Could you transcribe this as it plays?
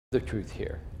the truth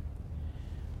here.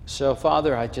 So,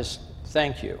 Father, I just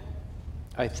thank you.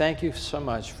 I thank you so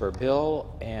much for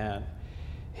Bill and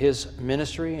his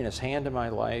ministry and his hand in my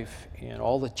life and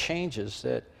all the changes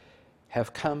that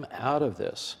have come out of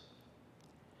this.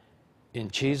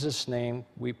 In Jesus' name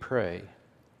we pray.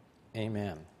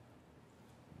 Amen.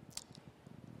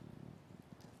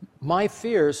 My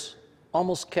fears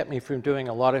almost kept me from doing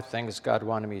a lot of things God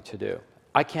wanted me to do.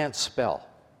 I can't spell.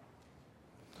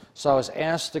 So I was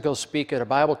asked to go speak at a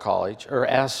Bible college, or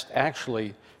asked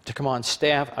actually to come on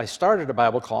staff. I started a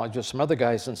Bible college with some other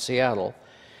guys in Seattle,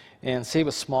 and see, it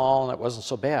was small and it wasn't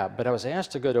so bad. But I was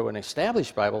asked to go to an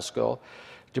established Bible school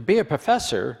to be a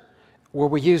professor where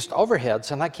we used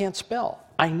overheads, and I can't spell.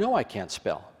 I know I can't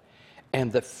spell. And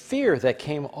the fear that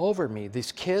came over me,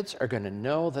 these kids are going to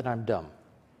know that I'm dumb.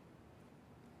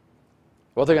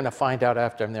 Well, they're going to find out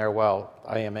after I'm there, well,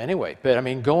 I am anyway. But I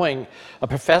mean, going, a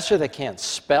professor that can't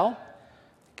spell,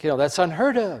 that's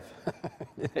unheard of.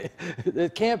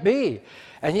 It can't be.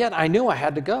 And yet I knew I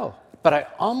had to go. But I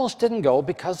almost didn't go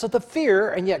because of the fear,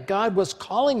 and yet God was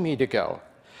calling me to go.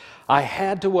 I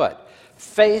had to what?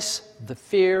 Face the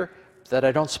fear that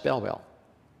I don't spell well.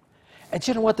 And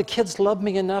you know what? The kids loved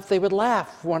me enough, they would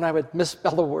laugh when I would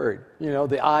misspell a word.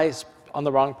 The I's on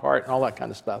the wrong part and all that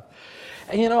kind of stuff.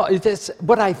 And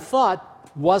what I thought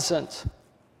wasn't,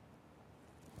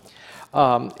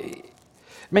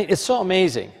 it's so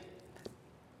amazing.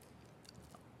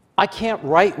 I can't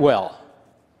write well.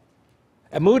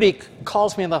 And Moody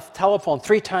calls me on the telephone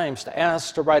 3 times to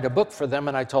ask to write a book for them,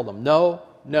 and I told them, no,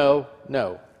 no,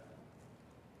 no.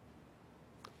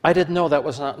 I didn't know that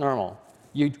was not normal.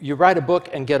 You write a book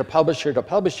and get a publisher to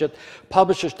publish it.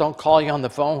 Publishers don't call you on the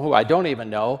phone, who I don't even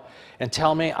know, and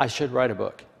tell me I should write a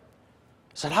book.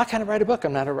 I said, how can I write a book?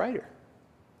 I'm not a writer.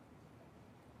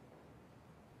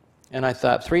 And I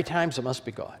thought, 3 times it must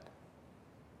be God.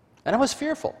 And I was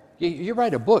fearful. You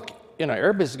write a book,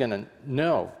 everybody's going to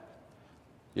know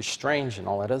you're strange and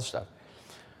all that other stuff.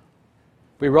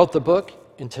 We wrote the book,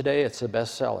 and today it's a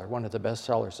bestseller, one of the best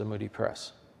sellers of Moody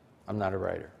Press. I'm not a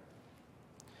writer.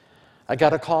 I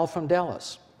got a call from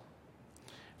Dallas,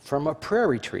 from a prayer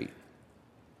retreat.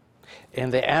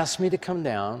 And they asked me to come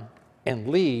down and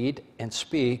lead and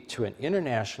speak to an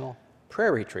international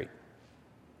prayer retreat.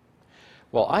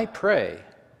 Well, I pray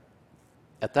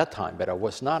at that time, but I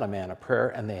was not a man of prayer,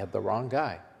 and they had the wrong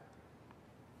guy.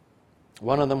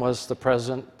 One of them was the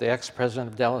ex-president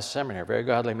of Dallas Seminary, a very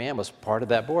godly man, was part of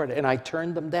that board, and I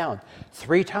turned them down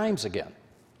 3 times again.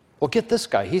 Well, get this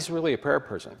guy, he's really a prayer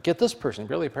person. Get this person,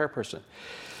 really a prayer person.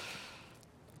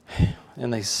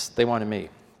 And they wanted me.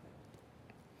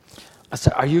 I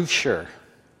said, are you sure?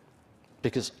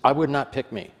 Because I would not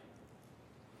pick me.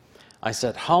 I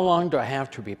said, how long do I have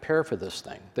to prepare for this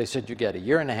thing? They said, you get 1.5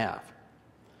 years.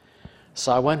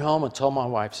 So I went home and told my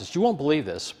wife, says, you won't believe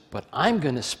this, but I'm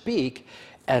going to speak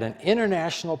at an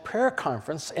international prayer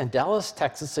conference in Dallas,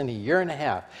 Texas in 1.5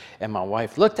 years. And my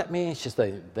wife looked at me and she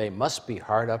said, they must be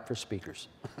hard up for speakers.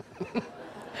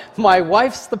 My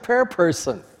wife's the prayer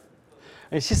person.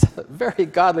 And she's a very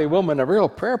godly woman, a real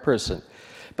prayer person.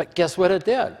 But guess what it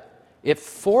did? It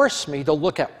forced me to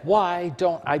look at, why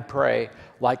don't I pray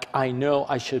like I know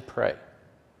I should pray?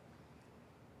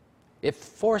 It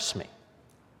forced me.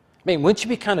 Wouldn't you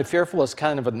be kind of fearful as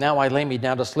kind of a now I lay me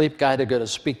down to sleep guy to go to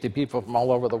speak to people from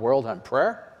all over the world on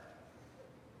prayer?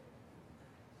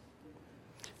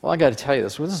 Well, I got to tell you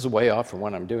this. This is way off from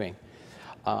what I'm doing.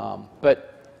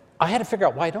 But I had to figure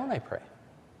out, why don't I pray?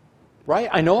 Right?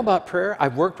 I know about prayer.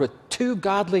 I've worked with 2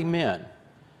 godly men.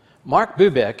 Mark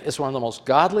Bubeck is one of the most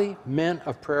godly men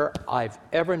of prayer I've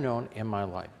ever known in my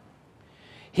life.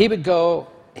 He would go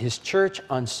his church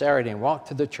on Saturday and walk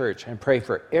to the church and pray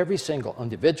for every single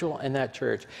individual in that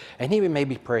church. And he would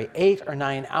maybe pray 8 or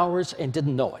 9 hours and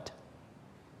didn't know it.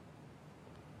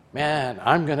 Man,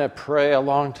 I'm going to pray a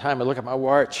long time. I look at my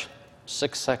watch,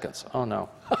 6 seconds. Oh, no.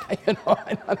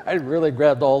 I really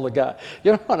grabbed all the guy.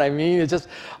 You know what I mean? It's just,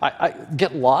 I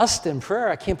get lost in prayer.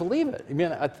 I can't believe it.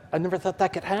 I never thought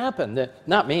that could happen.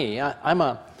 Not me. I'm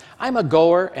a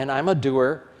goer and I'm a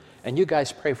doer, and you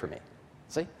guys pray for me.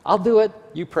 See, I'll do it.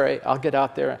 You pray. I'll get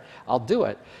out there. I'll do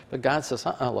it. But God says,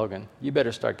 Logan, you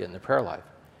better start getting the prayer life.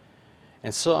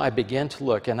 And so I began to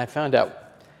look, and I found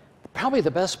out probably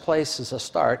the best place to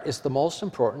start is the most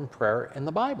important prayer in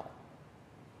the Bible.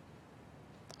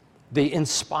 The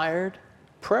inspired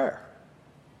prayer.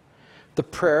 The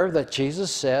prayer that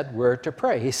Jesus said we're to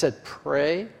pray. He said,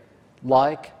 pray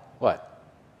like what?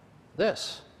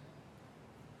 This.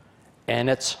 And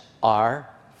it's our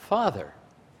Father,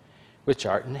 which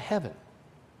art in heaven.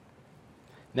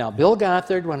 Now, Bill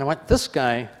Gothard, this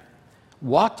guy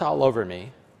walked all over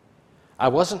me, I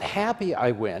wasn't happy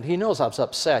I went. He knows I was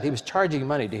upset. He was charging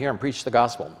money to hear him preach the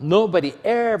gospel. Nobody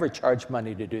ever charged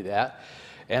money to do that.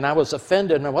 And I was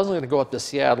offended, and I wasn't going to go up to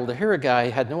Seattle to hear a guy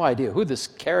who had no idea who this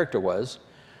character was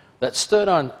that stood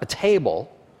on a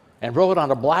table and wrote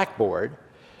on a blackboard.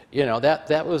 You know,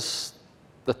 that was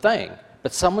the thing.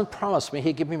 But someone promised me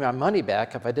he'd give me my money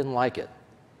back if I didn't like it.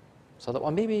 So I thought,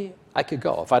 well, maybe I could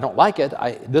go. If I don't like it,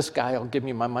 this guy will give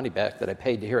me my money back that I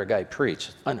paid to hear a guy preach.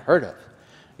 It's unheard of.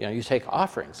 You know, you take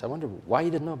offerings. I wonder why he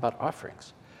didn't know about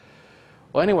offerings.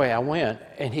 Well, anyway, I went,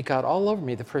 and he got all over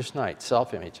me the first night,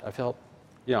 self-image. I felt,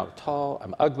 you know, tall,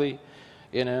 I'm ugly,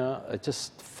 you know, I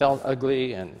just felt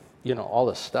ugly and, you know, all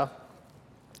this stuff.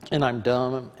 And I'm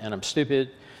dumb, and I'm stupid,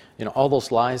 you know, all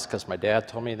those lies, because my dad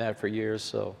told me that for years.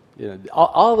 So, you know,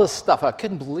 all this stuff I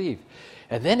couldn't believe.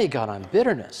 And then he got on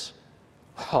bitterness.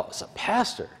 Well, as a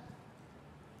pastor,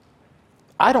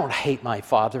 I don't hate my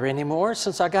father anymore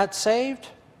since I got saved.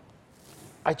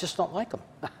 I just don't like him.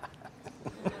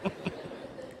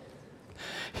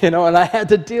 You know, and I had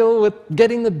to deal with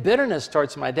getting the bitterness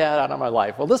towards my dad out of my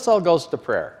life. Well, this all goes to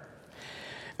prayer.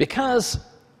 Because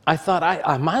I thought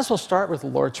I might as well start with the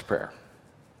Lord's Prayer.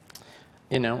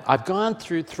 You know, I've gone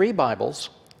through 3 Bibles.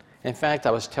 In fact,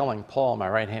 I was telling Paul, my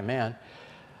right-hand man,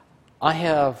 I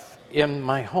have in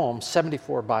my home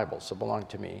 74 Bibles that belong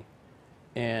to me,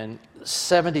 and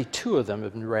 72 of them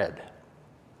have been read.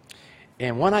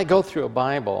 And when I go through a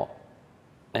Bible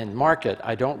and mark it,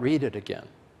 I don't read it again.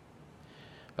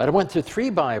 But I went through 3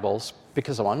 Bibles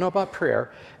because I want to know about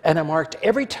prayer, and I marked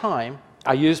every time.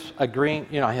 I use a green,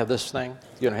 you know, I have this thing,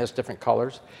 you know, it has different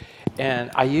colors, and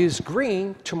I use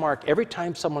green to mark every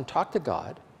time someone talked to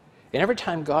God, and every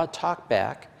time God talked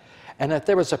back, and if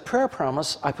there was a prayer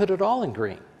promise, I put it all in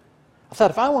green. I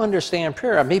thought, if I want to understand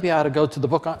prayer, maybe I ought to go to the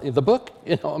book,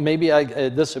 you know, maybe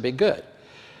this would be good.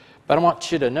 But I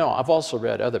want you to know, I've also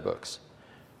read other books.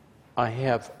 I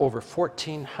have over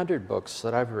 1,400 books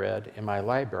that I've read in my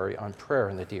library on prayer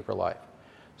in the deeper life.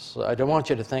 So I don't want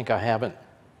you to think I haven't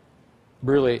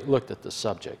really looked at the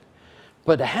subject.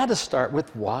 But I had to start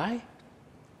with, why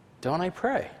don't I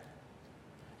pray?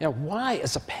 You know, why,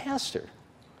 as a pastor,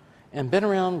 and been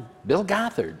around Bill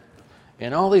Gothard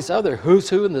and all these other who's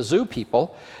who in the zoo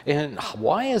people, and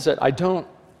why is it I don't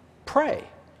pray?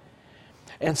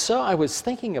 And so I was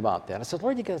thinking about that. I said,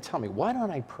 Lord, you got to tell me, why don't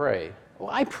I pray?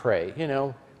 Well, I pray, you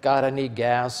know, God, I need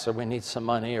gas, or we need some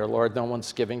money, or Lord, no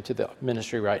one's giving to the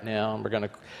ministry right now, and we're going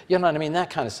to, you know what I mean, that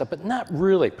kind of stuff, but not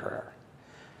really prayer.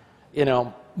 You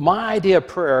know, my idea of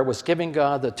prayer was giving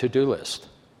God the to-do list.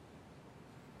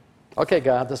 Okay,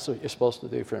 God, this is what you're supposed to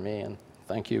do for me, and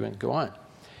thank you, and go on.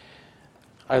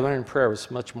 I learned prayer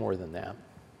was much more than that.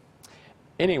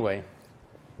 Anyway,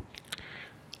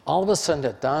 all of a sudden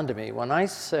it dawned on me, when I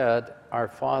said, Our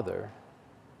Father,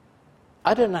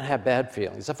 I did not have bad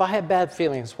feelings. If I had bad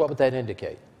feelings, what would that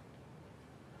indicate?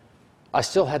 I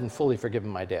still hadn't fully forgiven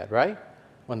my dad, right?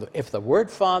 If the word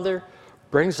Father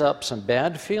brings up some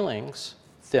bad feelings,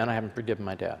 then I haven't forgiven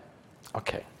my dad.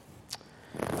 Okay.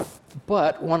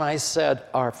 But when I said,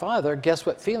 Our Father, guess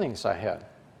what feelings I had?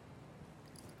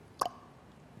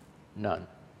 None.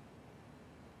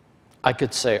 I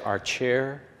could say our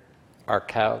chair, our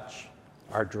couch,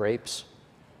 our drapes.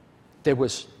 There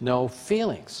was no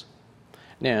feelings.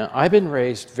 Now, I've been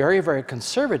raised very, very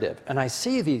conservative, and I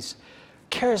see these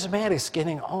charismatics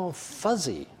getting all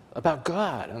fuzzy about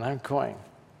God, and I'm going,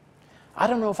 I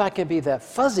don't know if I can be that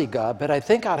fuzzy God, but I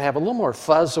think I'd have a little more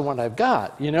fuzz than what I've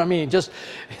got. You know what I mean? Just,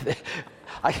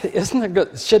 isn't there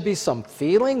good? Should be some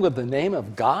feeling with the name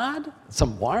of God,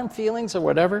 some warm feelings or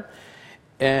whatever.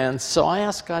 And so I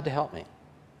asked God to help me.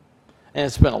 And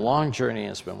it's been a long journey, and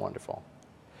it's been wonderful.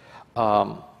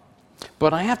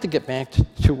 But I have to get back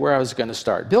to where I was going to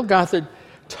start. Bill Gothard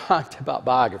talked about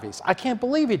biographies. I can't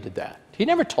believe he did that. He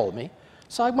never told me.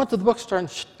 So I went to the bookstore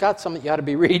and got some that you ought to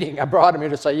be reading. I brought him here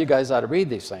to say, you guys ought to read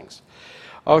these things.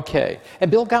 Okay. And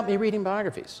Bill got me reading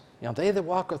biographies. You know, They That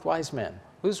Walk with Wise Men.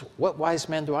 What wise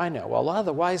men do I know? Well, a lot of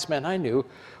the wise men I knew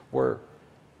were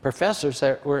professors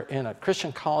that were in a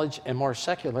Christian college and more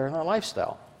secular in their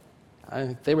lifestyle.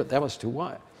 I think that was too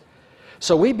wide.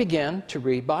 So we began to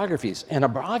read biographies, and a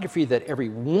biography that every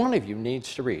one of you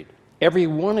needs to read. Every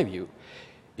one of you.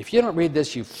 If you don't read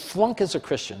this, you flunk as a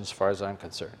Christian as far as I'm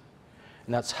concerned.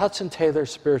 And that's Hudson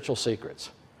Taylor's Spiritual Secrets.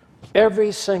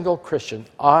 Every single Christian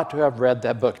ought to have read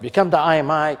that book. If you come to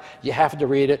IMI, you have to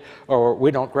read it, or we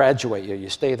don't graduate you. You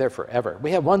stay there forever. We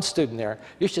have one student there.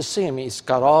 You should see him. He's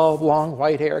got all long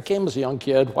white hair. Came as a young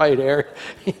kid, white hair.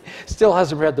 He still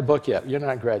hasn't read the book yet. You're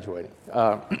not graduating.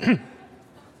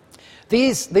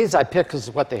 These I pick because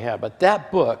of what they have. But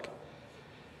that book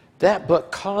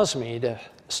caused me to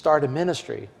start a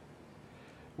ministry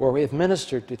where we have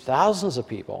ministered to thousands of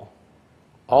people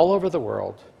all over the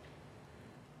world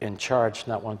and charged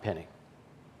not one penny.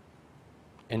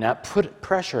 And not put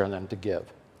pressure on them to give.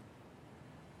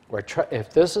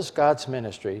 If this is God's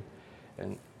ministry,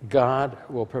 and God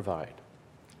will provide.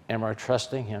 And we're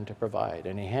trusting Him to provide,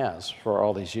 and He has for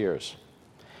all these years.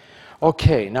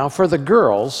 Okay, now for the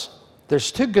girls,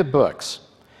 there's two good books.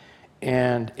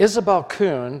 And Isabel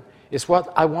Kuhn is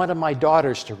what I wanted my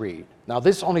daughters to read. Now,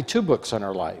 there's only two books in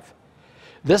her life.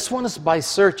 This one is by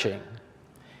Searching.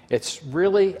 It's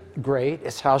really great.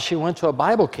 It's how she went to a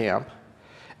Bible camp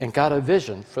and got a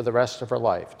vision for the rest of her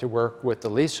life to work with the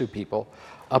Lisu people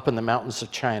up in the mountains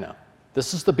of China.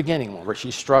 This is the beginning one where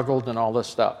she struggled and all this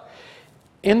stuff.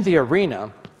 In the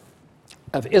arena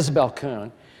of Isabel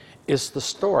Kuhn is the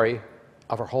story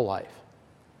of her whole life.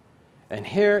 And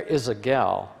here is a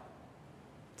gal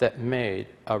that made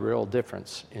a real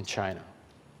difference in China.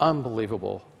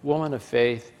 Unbelievable. Woman of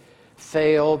faith,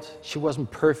 failed. She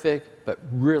wasn't perfect, but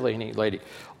really neat lady.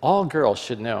 All girls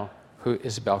should know who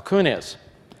Isabel Kuhn is.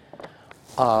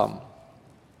 I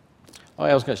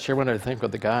was going to share one other thing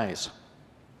with the guys.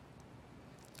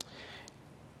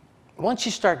 Once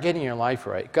you start getting your life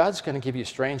right, God's going to give you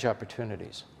strange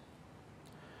opportunities.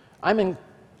 I'm in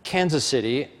Kansas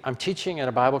City. I'm teaching at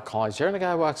a Bible college there, and a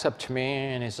guy walks up to me,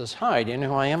 and he says, "Hi, do you know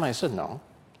who I am?" I said, "No."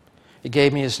 He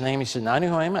gave me his name. He said, "I know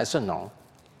who I am." I said, "No."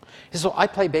 He said, "Well, I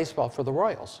play baseball for the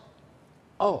Royals."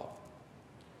 "Oh."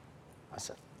 I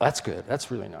said, "That's good.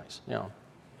 That's really nice. You know,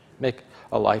 make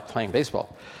a life playing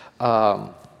baseball."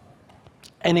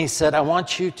 And he said, "I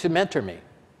want you to mentor me,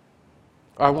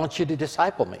 or I want you to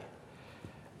disciple me."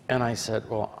 And I said,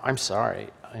 "Well, I'm sorry,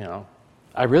 you know,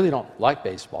 I really don't like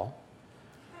baseball,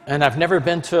 and I've never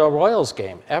been to a Royals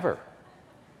game, ever."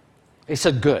 He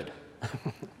said, "Good."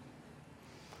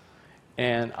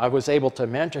 And I was able to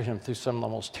mentor him through some of the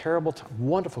most terrible,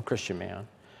 wonderful Christian man,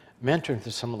 mentor him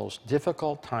through some of those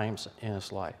difficult times in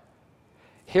his life.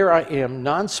 Here I am,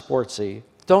 non-sportsy,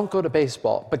 don't go to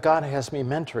baseball, but God has me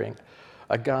mentoring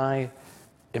a guy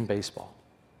in baseball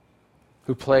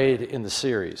who played in the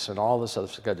series and all this other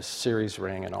stuff, got a series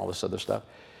ring and all this other stuff.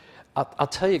 I'll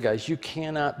tell you guys, you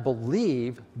cannot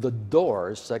believe the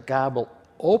doors that God will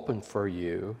open for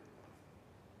you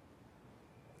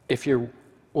if you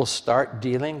will start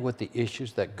dealing with the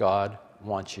issues that God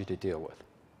wants you to deal with.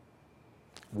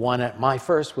 My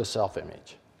first was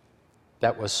self-image.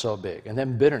 That was so big. And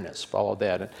then bitterness followed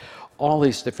that, and all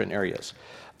these different areas.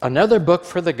 Another book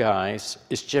for the guys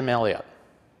is Jim Elliot.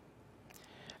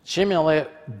 Jim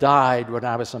Elliot died when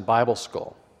I was in Bible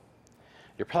school.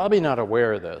 You're probably not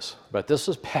aware of this, but this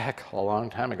was back a long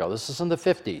time ago. This is in the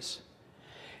 50s.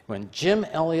 When Jim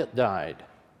Elliot died,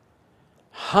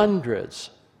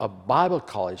 hundreds of Bible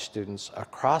college students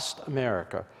across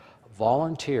America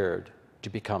volunteered to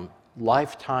become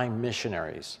lifetime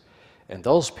missionaries. And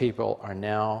those people are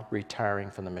now retiring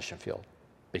from the mission field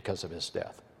because of his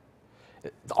death.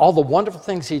 All the wonderful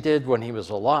things he did when he was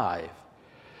alive,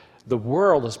 the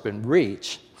world has been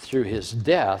reached through his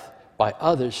death by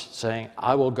others saying,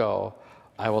 "I will go,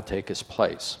 I will take his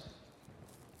place."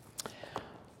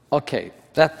 Okay,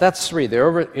 that's three. They're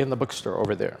over in the bookstore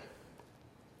over there.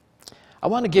 I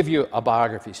want to give you a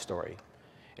biography story.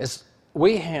 Did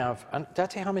I tell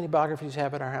you how many biographies we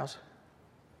have at our house?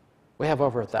 We have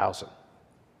over 1,000.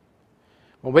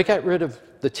 When we got rid of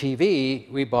the TV,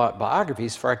 we bought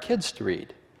biographies for our kids to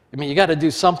read. I mean, you got to do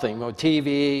something with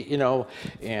TV, you know.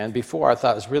 And before, I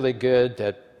thought it was really good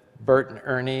that Bert and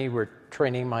Ernie were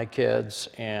training my kids,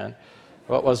 and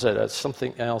what was it?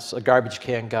 Something else, a garbage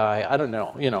can guy. I don't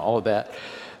know, you know, all of that.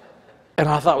 And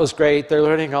I thought it was great. They're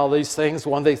learning all these things.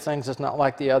 One of these things is not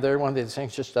like the other. One of these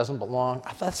things just doesn't belong.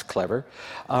 I thought, that's clever.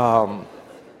 And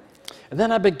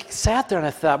then I sat there and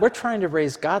I thought, we're trying to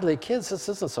raise godly kids. This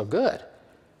isn't so good.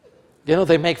 You know,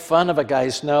 they make fun of a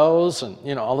guy's nose and,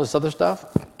 you know, all this other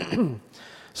stuff.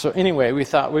 So anyway, we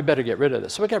thought we better get rid of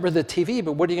this. So we got rid of the TV,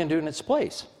 but what are you going to do in its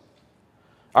place?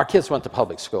 Our kids went to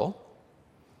public school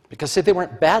because, see, they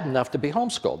weren't bad enough to be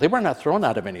homeschooled. They were not thrown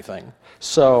out of anything.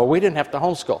 So we didn't have to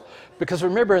homeschool. Because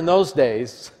remember, in those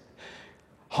days,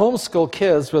 homeschool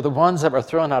kids were the ones that were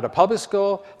thrown out of public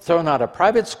school, thrown out of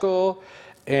private school,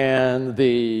 and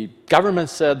the government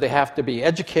said they have to be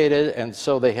educated, and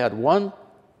so they had one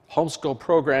homeschool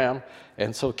program,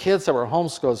 and so kids that were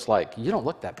homeschooled, it's like, you don't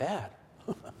look that bad.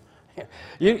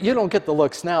 you don't get the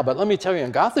looks now, but let me tell you,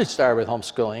 when Gothard started with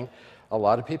homeschooling, a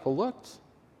lot of people looked.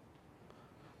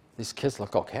 These kids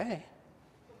look okay.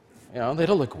 You know, they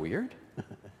don't look weird.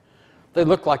 They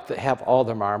look like they have all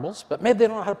their marbles, but maybe they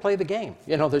don't know how to play the game.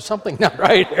 You know, there's something not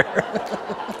right here.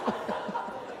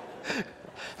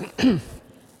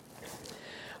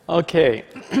 Okay,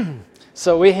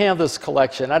 so we have this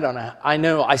collection. I don't know. I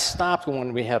know I stopped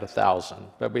when we had 1,000,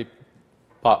 but we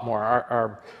bought more.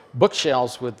 Our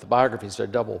bookshelves with the biographies are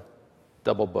double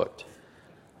booked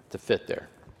to fit there.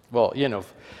 Well, you know,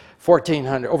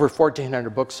 over 1,400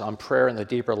 books on prayer and the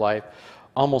deeper life,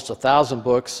 almost 1,000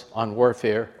 books on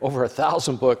warfare, over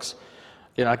 1,000 books.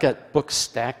 You know, I got books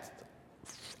stacked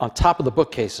on top of the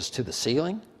bookcases to the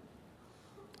ceiling.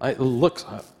 It looks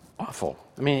awful.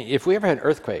 I mean, if we ever had an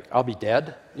earthquake, I'll be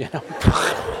dead, you know.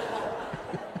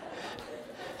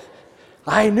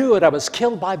 I knew it. I was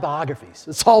killed by biographies.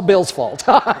 It's all Bill's fault.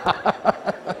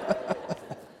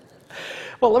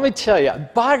 Well, let me tell you,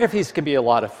 biographies can be a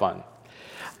lot of fun.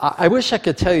 I wish I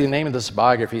could tell you the name of this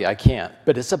biography. I can't.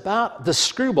 But it's about the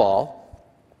screwball.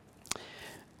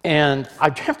 And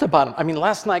I dreamt about him. I mean,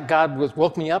 last night God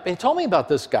woke me up and he told me about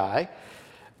this guy.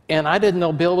 And I didn't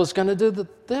know Bill was going to do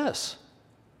this.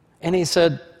 And he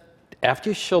said, after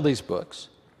you show these books,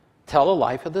 tell the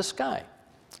life of this guy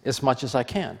as much as I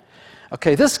can.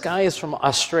 Okay, this guy is from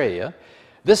Australia.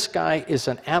 This guy is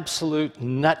an absolute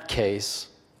nutcase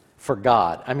for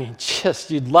God. I mean,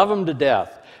 just, you'd love him to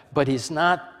death, but he's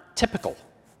not typical.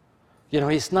 You know,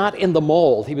 he's not in the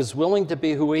mold. He was willing to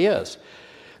be who he is.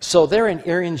 So they're in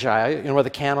Irian Jaya, you know, where the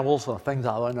cannibals, the things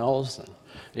on their nose,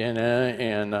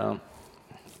 and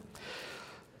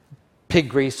pig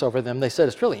grease over them. They said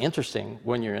it's really interesting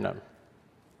when you're in a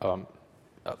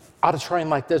auditorium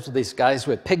like this with these guys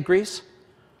with pig grease,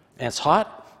 and it's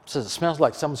hot. It says it smells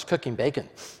like someone's cooking bacon.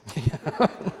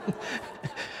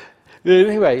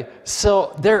 Anyway,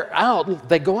 so they're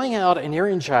going out in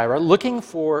Irian Jaya looking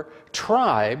for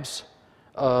tribes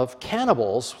of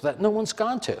cannibals that no one's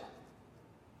gone to.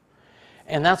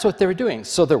 And that's what they're doing.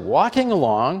 So they're walking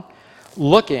along,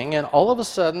 looking, and all of a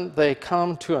sudden they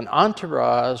come to an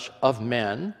entourage of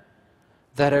men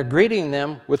that are greeting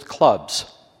them with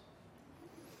clubs.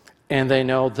 And they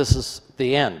know this is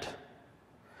the end.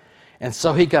 And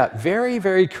so he got very,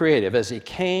 very creative as he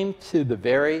came to the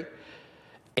very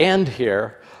end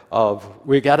here of,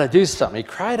 we got to do something. He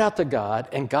cried out to God,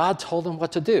 and God told him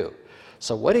what to do.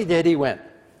 So what he did, he went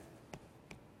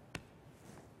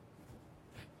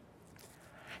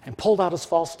and pulled out his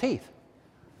false teeth.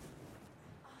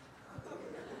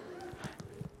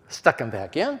 Stuck them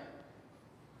back in.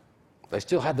 They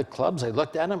still had the clubs. They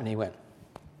looked at him, and he went.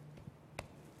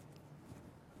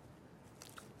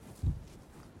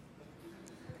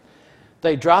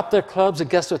 They dropped their clubs, and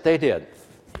guess what they did?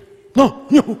 No,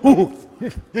 no.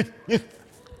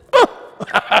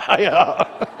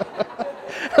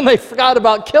 And they forgot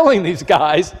about killing these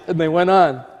guys, and they went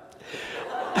on.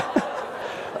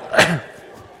 I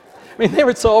mean, they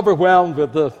were so overwhelmed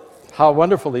with how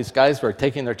wonderful these guys were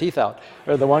taking their teeth out,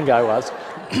 or the one guy was.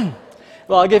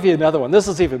 Well, I'll give you another one. This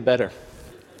is even better.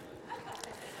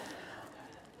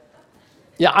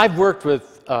 Yeah, I've worked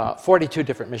with 42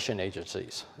 different mission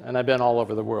agencies, and I've been all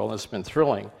over the world, and it's been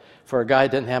thrilling. For a guy who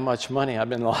didn't have much money, I've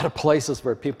been in a lot of places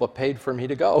where people paid for me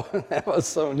to go. That was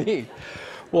so neat.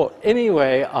 Well,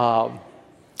 anyway,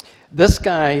 this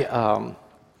guy,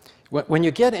 when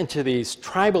you get into these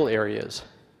tribal areas,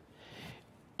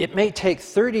 it may take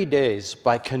 30 days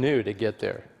by canoe to get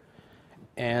there.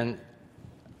 And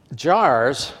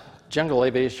JARS, Jungle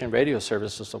Aviation Radio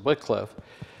Services of Wycliffe,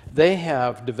 they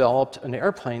have developed an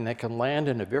airplane that can land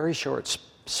in a very short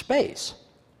space.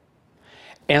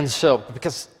 And so,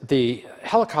 because the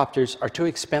helicopters are too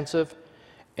expensive,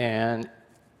 and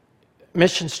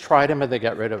missions tried them and they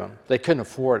got rid of them. They couldn't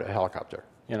afford a helicopter.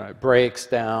 You know, it breaks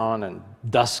down and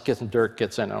dust gets and dirt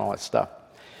gets in and all that stuff.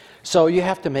 So you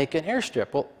have to make an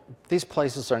airstrip. Well, these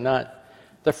places are not,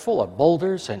 they're full of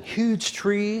boulders and huge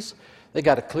trees. They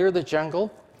got to clear the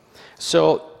jungle.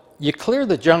 So you clear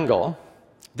the jungle,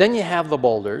 then you have the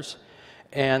boulders.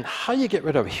 And how you get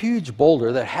rid of a huge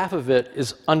boulder that half of it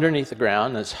is underneath the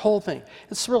ground, this whole thing,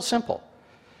 it's real simple.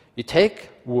 You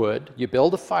take wood, you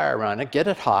build a fire around it, get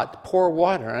it hot, pour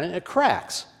water on it, and it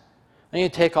cracks. Then you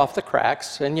take off the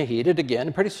cracks and you heat it again,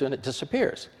 and pretty soon it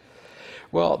disappears.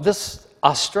 Well, this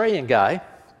Australian guy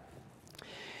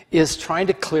is trying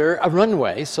to clear a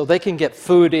runway so they can get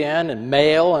food in and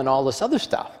mail and all this other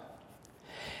stuff.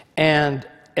 And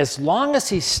as long as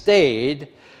he stayed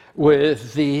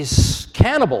with these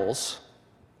cannibals,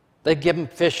 they give him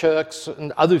fish hooks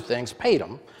and other things, paid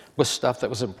him with stuff that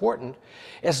was important.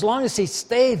 As long as he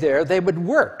stayed there, they would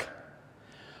work.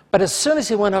 But as soon as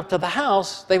he went up to the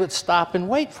house, they would stop and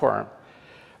wait for him.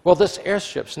 Well, this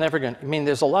airstrip's never going to, I mean,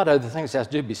 there's a lot of other things he has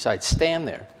to do besides stand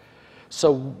there.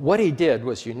 So what he did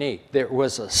was unique. There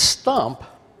was a stump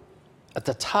at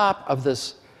the top of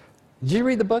this. Did you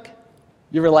read the book?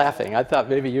 You were laughing. I thought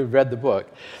maybe you read the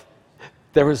book.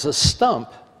 There was a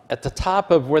stump at the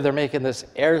top of where they're making this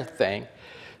air thing.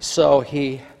 So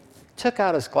he took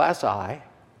out his glass eye,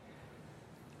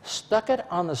 stuck it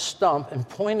on the stump, and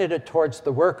pointed it towards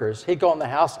the workers. He'd go in the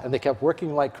house, and they kept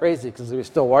working like crazy because he was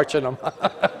still watching them.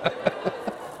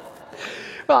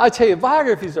 Well, I tell you,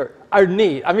 biographies are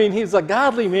neat. I mean, he's a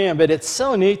godly man, but it's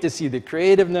so neat to see the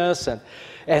creativeness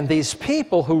and these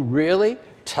people who really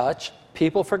touch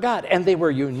people for God. And they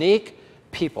were unique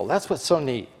people. That's what's so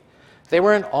neat. They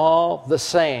weren't all the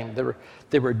same.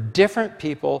 They were different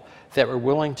people that were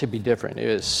willing to be different.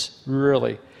 It was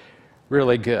really,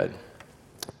 really good.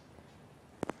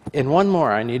 And one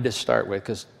more I need to start with,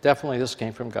 because definitely this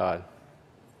came from God.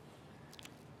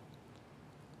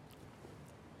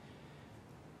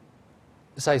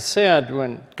 As I said,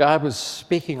 when God was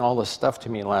speaking all this stuff to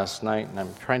me last night, and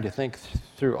I'm trying to think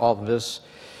through all of this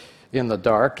in the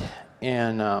dark,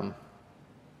 and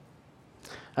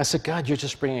I said, God, you're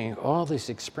just bringing all these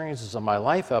experiences of my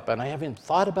life up, and I haven't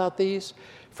thought about these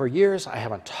for years. I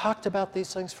haven't talked about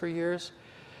these things for years.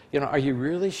 You know, are you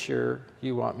really sure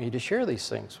you want me to share these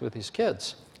things with these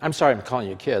kids? I'm sorry I'm calling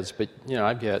you kids, but, you know,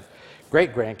 I've got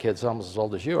great-grandkids almost as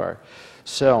old as you are.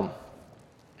 So,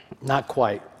 not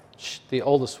quite. The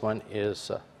oldest one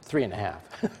is 3.5.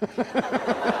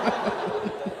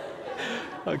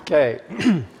 Okay.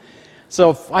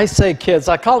 So if I say kids,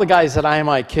 I call the guys that I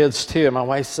my kids too. And my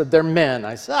wife said, they're men.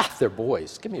 I said, they're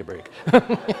boys. Give me a break. You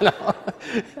know?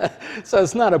 So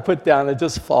it's not a put down. It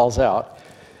just falls out.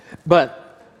 But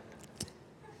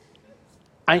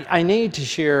I need to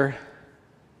share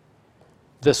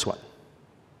this one.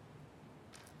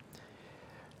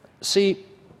 See,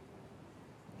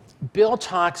 Bill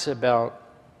talks about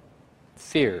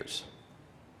fears.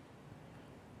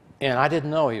 And I didn't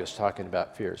know he was talking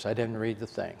about fears. I didn't read the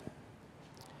thing.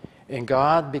 And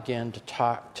God began to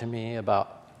talk to me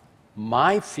about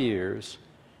my fears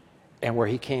and where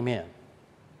he came in.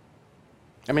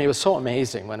 I mean, it was so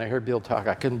amazing when I heard Bill talk.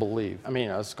 I couldn't believe. I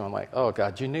mean, I was going like, oh,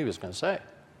 God, you knew he was going to say.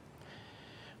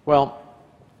 Well,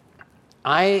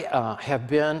 I have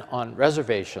been on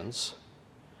reservations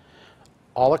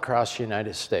all across the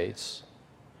United States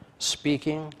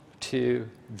speaking to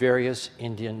various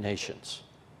Indian nations.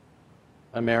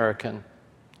 American,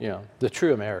 you know, the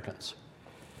true Americans.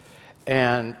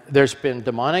 And there's been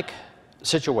demonic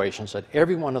situations at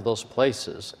every one of those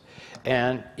places,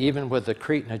 and even with the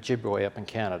Crete and Ojibwe up in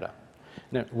Canada.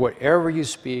 Now, wherever you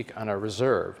speak on a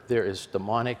reserve, there is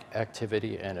demonic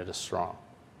activity, and it is strong.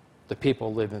 The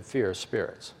people live in fear of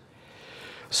spirits.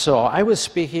 So I was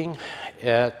speaking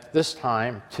at this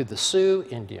time to the Sioux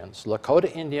Indians,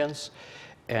 Lakota Indians,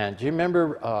 and do you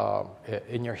remember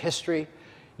in your history,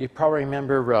 you probably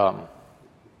remember,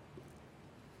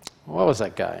 what was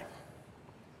that guy?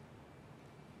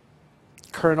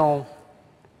 Colonel,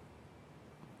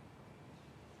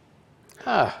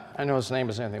 I know his name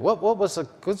is anything. What was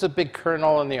the big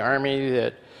colonel in the army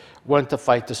that went to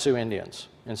fight the Sioux Indians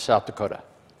in South Dakota?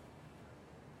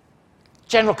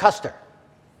 General Custer.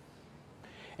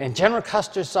 And General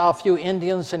Custer saw a few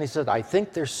Indians and he said, I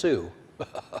think they're Sioux.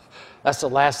 That's the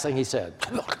last thing he said.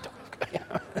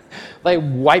 They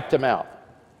wiped them out.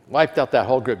 Wiped out that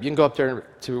whole group. You can go up there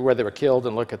to where they were killed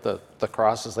and look at the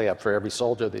crosses they have for every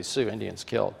soldier these Sioux Indians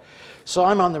killed. So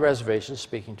I'm on the reservation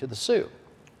speaking to the Sioux.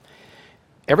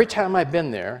 Every time I've been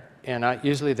there, and I'm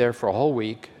usually there for a whole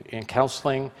week, and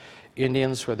counseling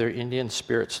Indians with their Indian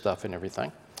spirit stuff and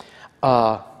everything,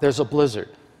 there's a blizzard.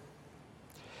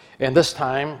 And this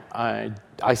time,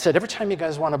 I said, every time you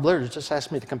guys want a blizzard, just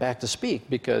ask me to come back to speak,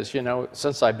 because, you know,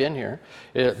 since I've been here,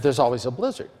 there's always a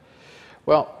blizzard.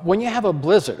 Well, when you have a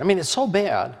blizzard, I mean, it's so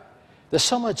bad, there's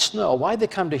so much snow. Why'd they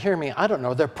come to hear me? I don't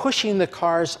know. They're pushing the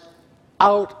cars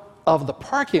out of the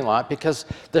parking lot because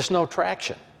there's no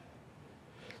traction.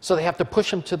 So they have to push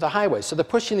them to the highway. So they're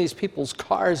pushing these people's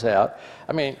cars out.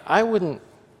 I mean, I wouldn't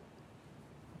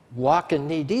walk in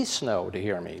knee-deep snow to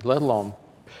hear me, let alone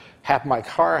have my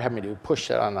car have me to push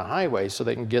that on the highway so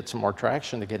they can get some more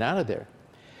traction to get out of there.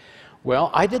 Well,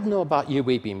 I didn't know about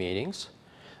UWEPI meetings.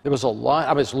 There was a lot,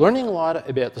 I was learning a lot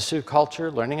about the Sioux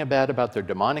culture, learning about their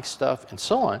demonic stuff and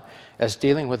so on, as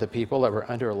dealing with the people that were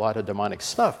under a lot of demonic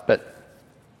stuff. But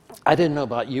I didn't know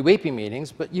about UWEPI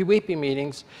meetings, but UWEPI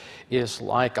meetings is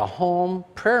like a home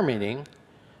prayer meeting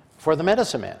for the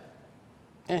medicine man.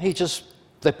 And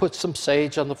they put some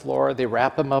sage on the floor, they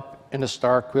wrap him up in a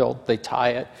star quilt, they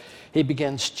tie it. He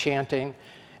begins chanting,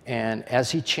 and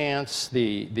as he chants,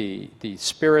 the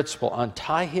spirits will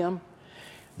untie him.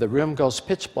 The room goes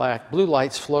pitch black, blue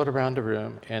lights float around the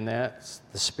room, and the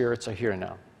spirits are here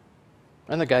now.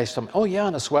 And the guys told me, oh yeah,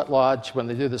 in a sweat lodge, when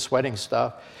they do the sweating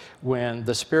stuff, when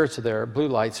the spirits are there, blue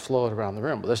lights float around the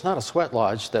room. But there's not a sweat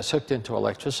lodge that's hooked into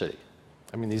electricity.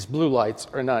 I mean, these blue lights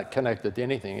are not connected to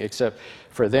anything except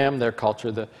for them, their culture,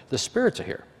 the spirits are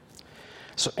here.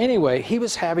 So anyway, he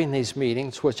was having these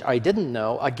meetings, which I didn't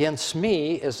know, against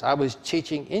me as I was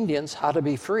teaching Indians how to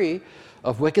be free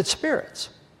of wicked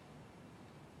spirits.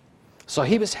 So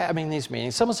he was having these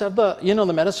meetings. Someone said, you know,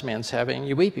 the medicine man's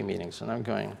having weeping meetings. And I'm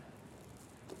going,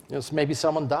 you know, maybe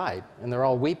someone died, and they're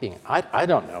all weeping. I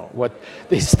don't know what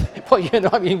these, well, you know,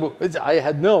 I mean, I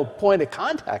had no point of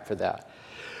contact for that.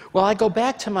 Well, I go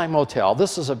back to my motel.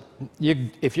 This is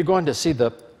if you're going to see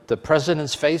the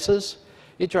president's faces,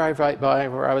 you drive right by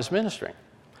where I was ministering.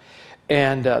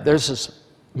 And there's this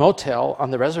motel on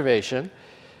the reservation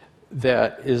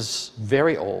that is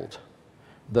very old.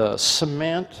 The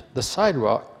cement, the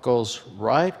sidewalk goes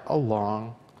right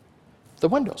along the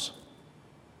windows.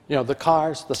 You know, the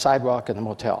cars, the sidewalk, and the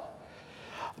motel.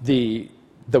 The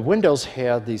windows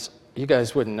had these, you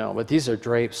guys wouldn't know, but these are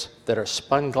drapes that are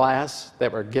spun glass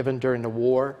that were given during the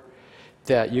war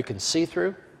that you can see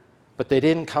through, but they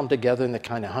didn't come together and they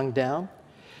kind of hung down.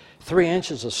 3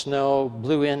 inches of snow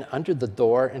blew in under the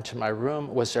door into my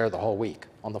room, was there the whole week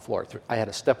on the floor. I had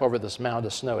to step over this mound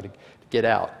of snow to get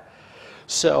out.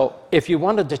 So if you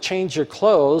wanted to change your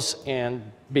clothes and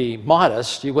be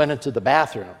modest, you went into the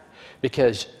bathroom,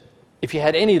 because if you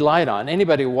had any light on,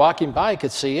 anybody walking by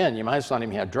could see in. You might as well not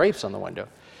even have drapes on the window.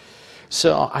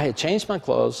 So I had changed my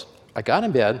clothes. I got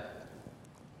in bed.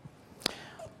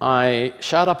 I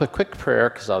shot up a quick prayer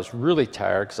because I was really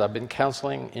tired, because I've been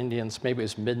counseling Indians, maybe it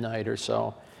was midnight or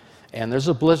so, and there's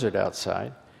a blizzard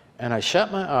outside. And I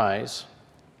shut my eyes,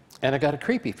 and I got a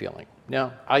creepy feeling.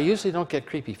 Now, I usually don't get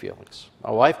creepy feelings.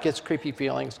 My wife gets creepy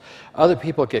feelings. Other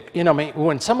people get, you know,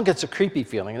 when someone gets a creepy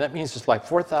feeling, that means it's like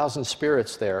 4,000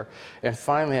 spirits there, and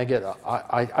finally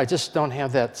I just don't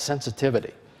have that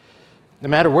sensitivity. No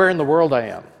matter where in the world I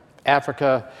am,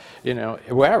 Africa, you know,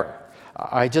 wherever,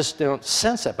 I just don't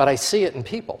sense it, but I see it in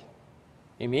people.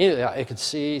 Immediately, I could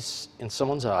see in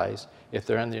someone's eyes if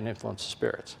they're under the influence of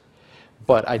spirits.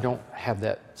 But I don't have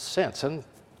that sense, and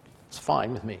it's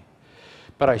fine with me.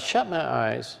 But I shut my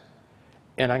eyes,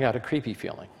 and I got a creepy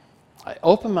feeling. I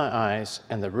opened my eyes,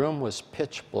 and the room was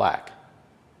pitch black.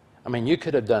 I mean, you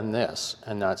could have done this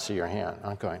and not see your hand.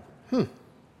 I'm going,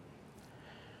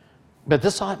 But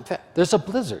this, in fact, there's a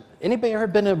blizzard. Anybody ever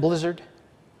been in a blizzard?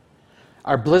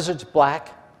 Are blizzards black?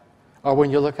 Or when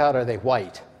you look out, are they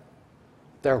white?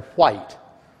 They're white.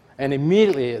 And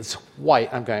immediately it's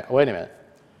white. I'm going, wait a minute.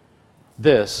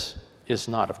 This is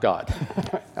not of God.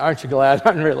 Aren't you glad?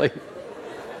 I'm really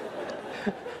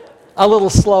a little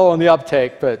slow on the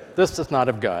uptake, but this is not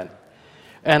of God.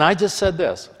 And I just said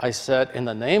this. I said, in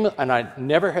the name of, and I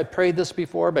never had prayed this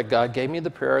before, but God gave me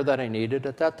the prayer that I needed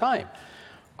at that time.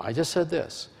 I just said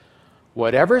this.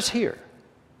 Whatever's here,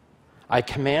 I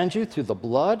command you through the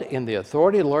blood and the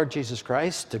authority of the Lord Jesus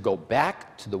Christ to go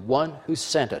back to the one who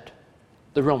sent it.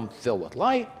 The room filled with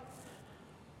light.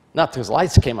 Not because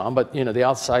lights came on, but, you know, the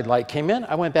outside light came in.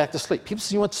 I went back to sleep. People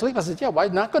said, you went to sleep? I said, yeah, why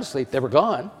not go to sleep? They were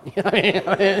gone. You know what I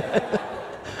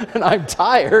mean? And I'm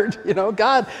tired. You know,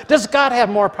 does God have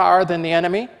more power than the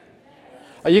enemy?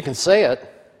 Oh, you can say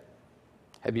it.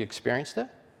 Have you experienced it?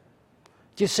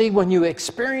 Do you see, when you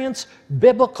experience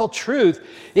biblical truth,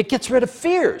 it gets rid of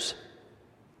fears.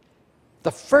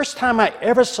 The first time I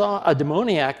ever saw a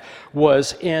demoniac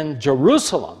was in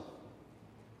Jerusalem.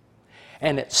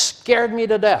 And it scared me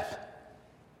to death.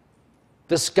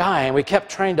 This guy, and we kept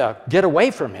trying to get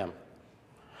away from him.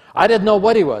 I didn't know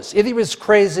what he was. Either he was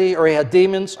crazy or he had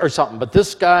demons or something. But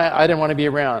this guy, I didn't want to be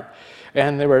around.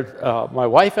 And there were my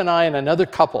wife and I and another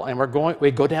couple, and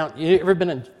we go down. You ever been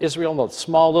in Israel in those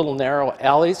small little narrow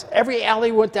alleys? Every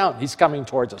alley went down. He's coming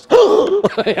towards us.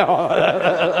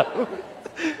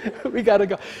 We got to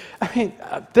go. I mean,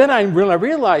 then when I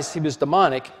realized he was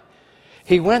demonic,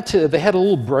 they had a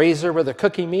little brazier where they're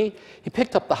cooking meat. He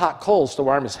picked up the hot coals to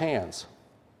warm his hands.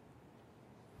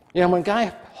 You know, when a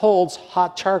guy holds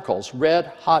hot charcoals, red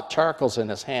hot charcoals in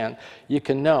his hand, you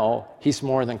can know he's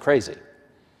more than crazy.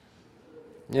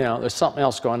 You know, there's something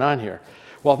else going on here.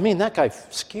 Well, that guy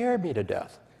scared me to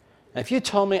death. And if you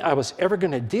told me I was ever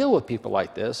going to deal with people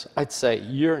like this, I'd say,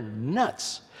 you're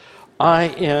nuts. I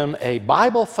am a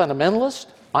Bible fundamentalist.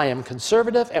 I am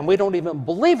conservative, and we don't even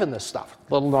believe in this stuff,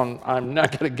 let alone I'm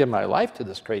not going to give my life to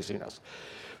this craziness.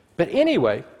 But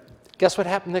anyway, guess what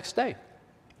happened next day?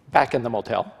 Back in the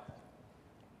motel,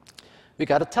 we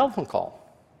got a telephone call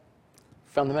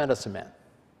from the medicine man.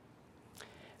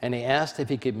 And he asked if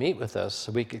he could meet with us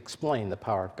so we could explain the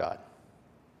power of God.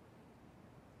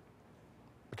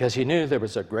 because he knew there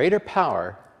was a greater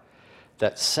power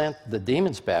that sent the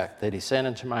demons back that he sent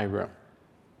into my room.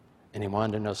 And he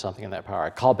wanted to know something in that power. I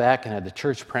called back and had the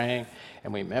church praying,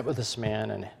 and we met with this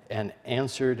man and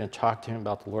answered and talked to him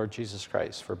about the Lord Jesus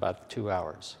Christ for about 2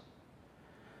 hours.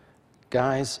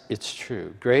 Guys, it's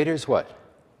true. Greater is what?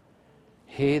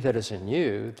 He that is in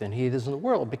you than he that is in the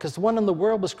world, because the one in the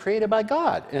world was created by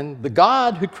God, and the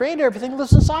God who created everything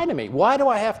lives inside of me. Why do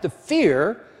I have to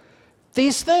fear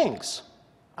these things?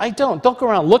 I don't. Don't go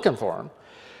around looking for them.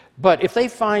 But if they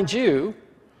find you,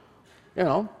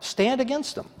 stand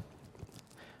against them.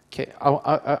 Okay,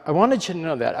 I wanted you to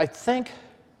know that. I think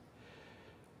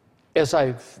as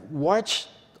I've watched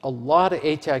a lot of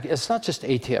ATI, it's not just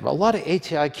ATI, but a lot of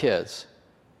ATI kids,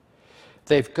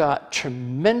 they've got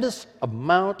tremendous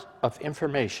amount of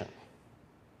information,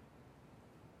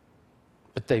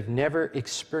 but they've never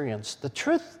experienced the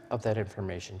truth of that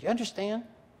information. Do you understand?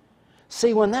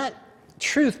 See, when that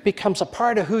truth becomes a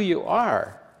part of who you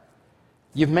are,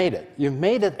 you've made it. You've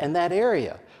made it in that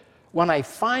area. When I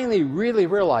finally really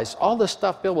realized all the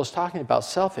stuff Bill was talking about,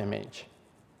 self-image,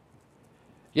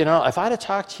 if I'd have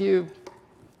talked to you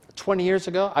 20 years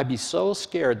ago, I'd be so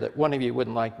scared that one of you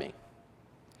wouldn't like me.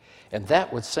 And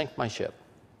that would sink my ship.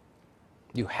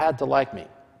 You had to like me.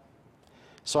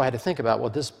 So I had to think about,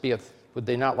 would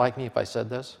they not like me if I said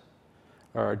this?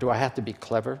 Or do I have to be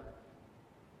clever?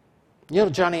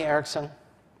 Johnny Erickson,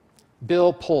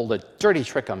 Bill pulled a dirty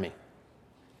trick on me.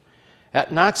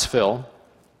 At Knoxville,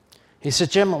 he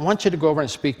said, Jim, I want you to go over and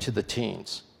speak to the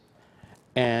teens.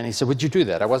 And he said, would you do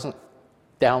that? I wasn't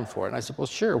down for it. And I said, well,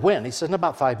 sure, when? He said, in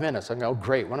about 5 minutes. I go, oh,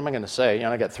 great, what am I going to say?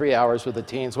 I got 3 hours with the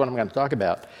teens, what am I going to talk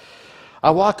about?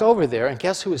 I walk over there, and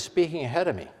guess who was speaking ahead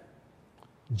of me?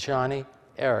 Johnny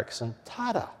Erickson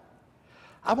Tata.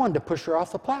 I wanted to push her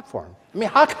off the platform.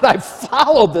 How could I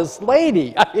follow this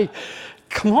lady?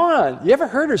 Come on. You ever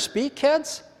heard her speak,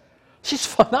 kids? She's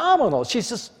phenomenal.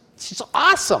 She's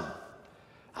awesome.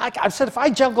 I've said if I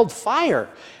juggled fire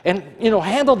and,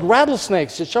 handled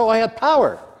rattlesnakes to show I had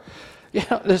power,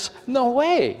 there's no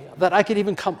way that I could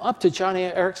even come up to Johnny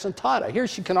Erickson Tata. Here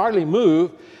she can hardly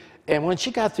move. And when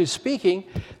she got through speaking,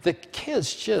 the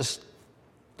kids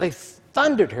they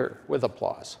thundered her with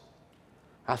applause.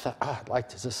 I thought, I'd like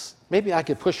to maybe I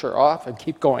could push her off and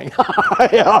keep going.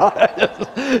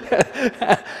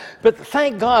 But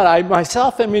thank God my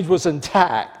self-image was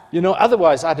intact.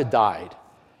 Otherwise I'd have died.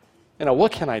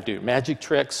 What can I do? Magic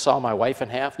tricks, saw my wife in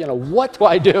half? What do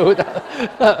I do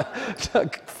to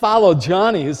follow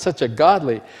Johnny, who's such a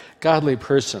godly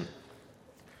person?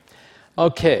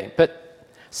 Okay, but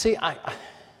see,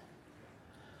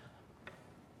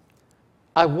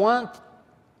 I want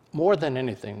more than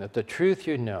anything that the truth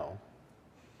you know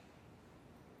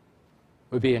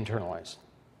would be internalized.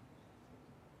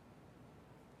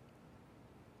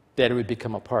 That it would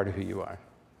become a part of who you are.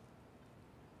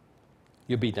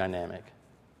 You'll be dynamic.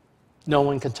 No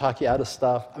one can talk you out of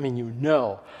stuff.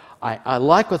 I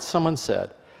like what someone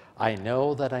said. I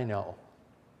know that I know.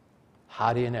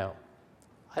 How do you know?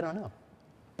 I don't know.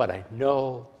 But I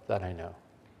know that I know.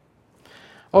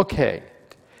 Okay.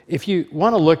 If you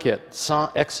want to look at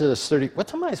Exodus 30, what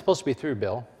time am I supposed to be through,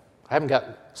 Bill? I haven't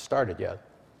got started yet.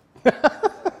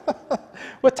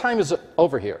 What time is it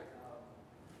over here?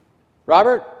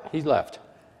 Robert? He left.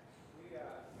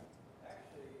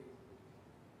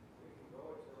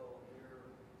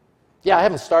 Yeah, I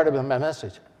haven't started with my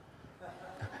message.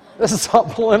 This is all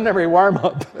preliminary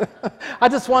warm-up. I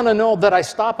just want to know that I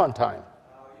stop on time.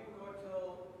 You can go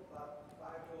till about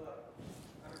 5 to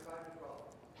 11. 5 to 12.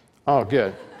 Oh,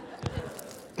 good.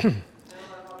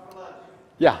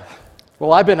 Yeah.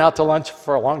 Well, I've been out to lunch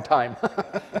for a long time.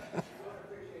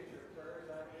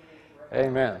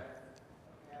 Amen.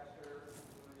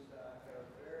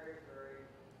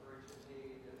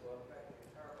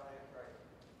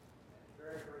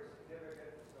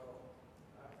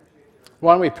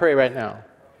 Why don't we pray right now?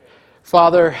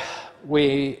 Father,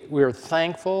 we're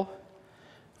thankful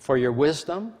for your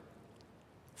wisdom,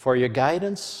 for your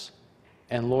guidance,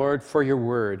 and Lord, for your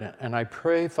word. And I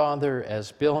pray, Father,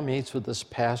 as Bill meets with this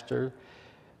pastor,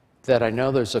 that I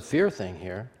know there's a fear thing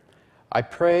here. I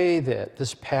pray that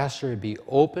this pastor would be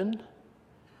open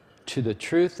to the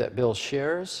truth that Bill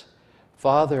shares.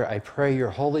 Father, I pray your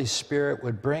Holy Spirit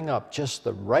would bring up just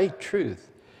the right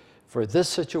truth for this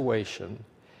situation,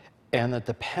 and that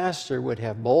the pastor would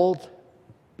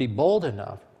be bold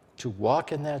enough to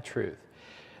walk in that truth,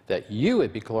 that you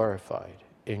would be glorified.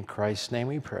 In Christ's name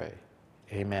we pray.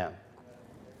 Amen.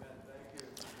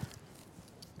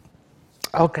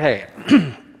 Okay.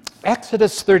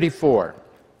 Exodus 34.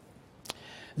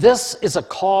 This is a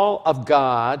call of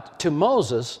God to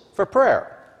Moses for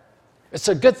prayer. It's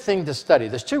a good thing to study.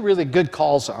 There's two really good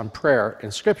calls on prayer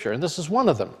in Scripture, and this is one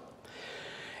of them.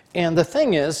 And the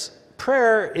thing is,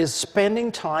 prayer is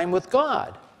spending time with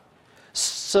God.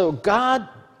 So God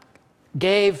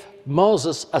gave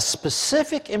Moses a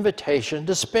specific invitation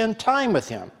to spend time with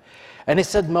him. And he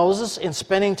said, Moses, in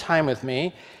spending time with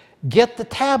me, get the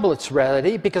tablets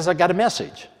ready because I got a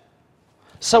message.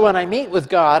 So when I meet with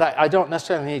God, I don't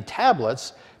necessarily need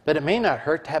tablets, but it may not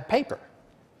hurt to have paper.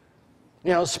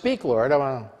 You know, speak, Lord. I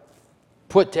want to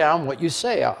put down what you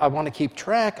say. I want to keep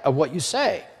track of what you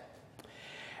say.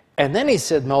 And then he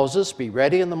said, Moses, be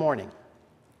ready in the morning.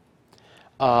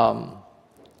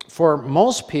 For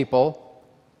most people,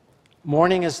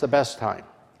 morning is the best time.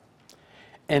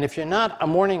 And if you're not a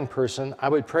morning person, I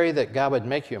would pray that God would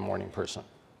make you a morning person.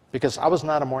 Because I was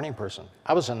not a morning person.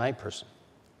 I was a night person.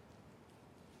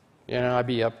 You know, I'd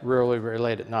be up really, really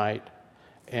late at night,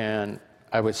 and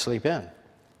I would sleep in.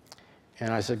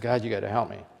 And I said, God, you got to help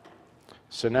me.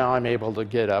 So now I'm able to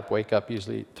get up, wake up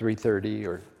usually 3:30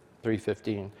 or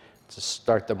 3:15 to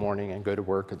start the morning and go to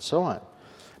work and so on.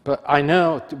 But I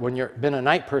know when you've been a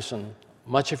night person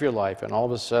much of your life, and all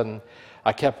of a sudden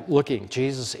I kept looking,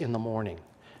 Jesus in the morning.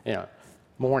 You know,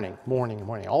 morning, morning,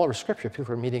 morning. All over Scripture,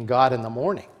 people are meeting God in the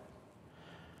morning.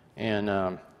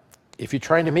 And if you're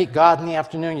trying to meet God in the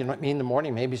afternoon, you don't meet in the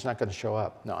morning, maybe he's not going to show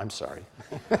up. No, I'm sorry.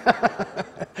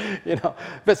 You know,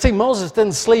 but see, Moses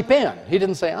didn't sleep in. He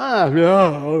didn't say, you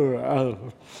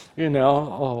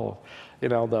know,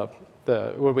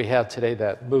 the what we have today,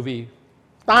 that movie.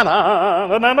 I'm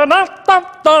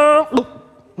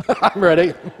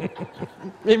ready.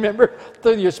 Remember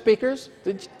through your speakers?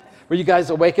 Were you guys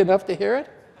awake enough to hear it?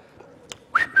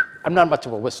 I'm not much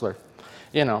of a whistler.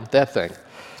 You know, that thing.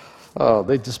 Oh,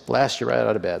 they just blast you right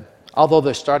out of bed. Although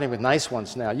they're starting with nice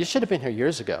ones now. You should have been here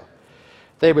years ago.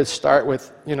 They would start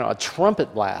with, you know, a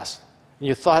trumpet blast.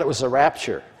 You thought it was a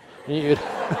rapture.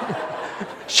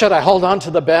 Should I hold on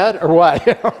to the bed or what?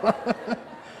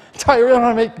 I really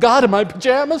want to make God in my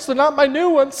pajamas. They're not my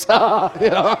new ones. You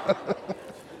know.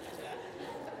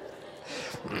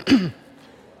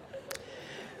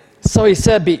 So he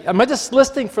said, am I just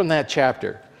listing from that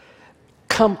chapter?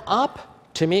 Come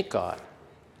up to meet God.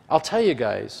 I'll tell you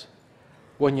guys,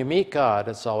 when you meet God,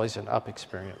 it's always an up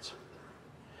experience.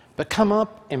 But come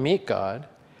up and meet God.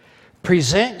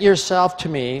 Present yourself to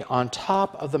me on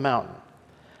top of the mountain.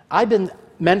 I've been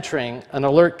mentoring an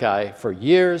alert guy for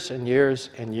years and years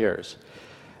and years.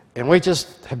 And we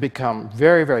just have become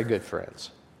very, very good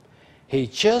friends. He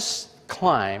just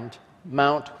climbed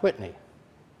Mount Whitney.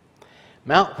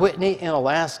 Mount Whitney in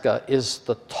Alaska is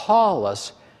the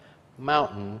tallest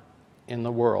mountain in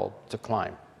the world to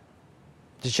climb.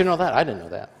 Did you know that? I didn't know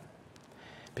that.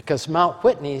 Because Mount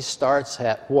Whitney starts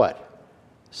at what?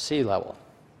 Sea level.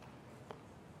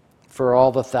 For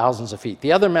all the thousands of feet.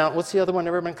 The other mountain, what's the other one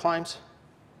everyone climbs?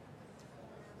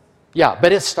 Yeah,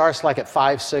 but it starts like at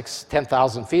 5, 6,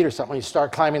 10,000 feet or something. When you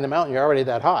start climbing the mountain, you're already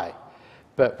that high.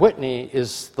 But Whitney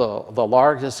is the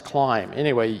largest climb.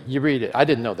 Anyway, you read it. I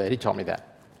didn't know that. He told me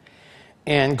that.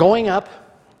 And going up,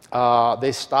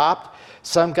 they stopped.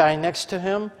 Some guy next to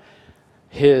him,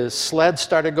 his sled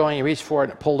started going. He reached for it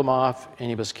and it pulled him off, and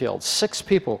he was killed. 6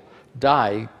 people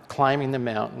died climbing the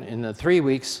mountain. In the 3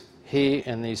 weeks, he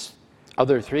and these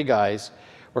other 3 guys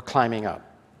were climbing up.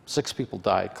 6 people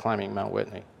died climbing Mount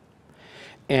Whitney.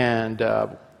 And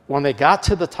when they got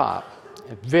to the top,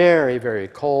 very, very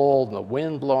cold, and the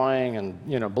wind blowing, and,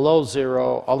 you know, below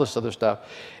zero, all this other stuff,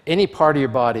 any part of your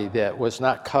body that was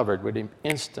not covered would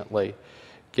instantly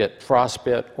get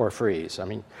frostbite or freeze. I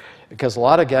mean, because a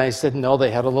lot of guys didn't know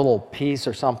they had a little piece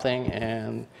or something,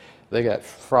 and they got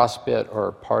frostbite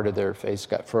or part of their face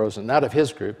got frozen. Not of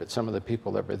his group, but some of the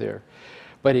people that were there.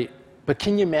 But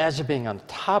can you imagine being on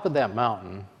top of that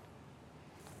mountain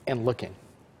and looking?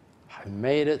 I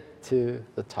made it to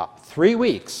the top. 3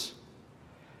 weeks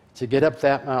to get up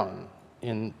that mountain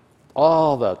in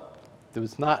all the, it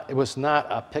was not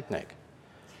a picnic.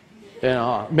 You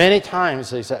know, many times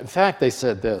they said, in fact, they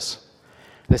said this.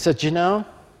 They said, you know,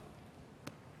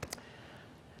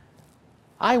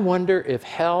 I wonder if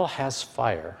hell has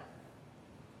fire.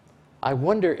 I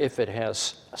wonder if it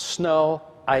has snow,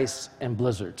 ice, and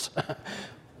blizzards.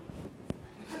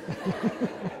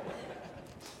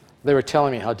 They were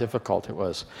telling me how difficult it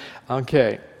was.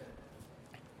 Okay.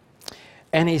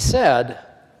 And he said,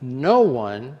 no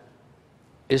one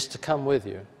is to come with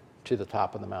you to the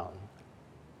top of the mountain.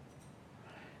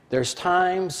 There's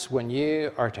times when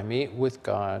you are to meet with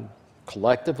God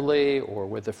collectively or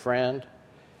with a friend,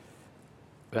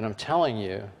 but I'm telling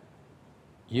you,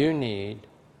 you need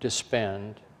to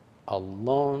spend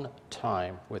alone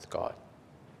time with God.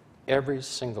 Every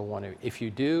single one of you. If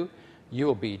you do, you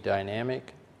will be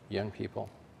dynamic young people.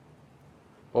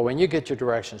 Well, when you get your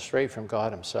direction straight from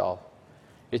God himself,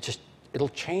 it'll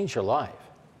change your life.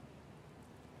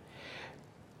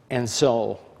 And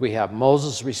so we have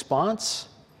Moses' response.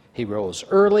 He rose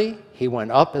early. He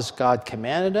went up as God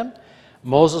commanded him.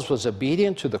 Moses was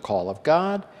obedient to the call of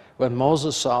God. When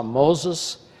Moses saw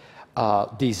Moses'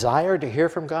 desire to hear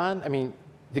from God, I mean,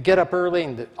 to get up early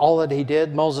and all that he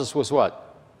did, Moses was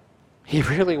what? He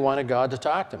really wanted God to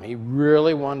talk to him. He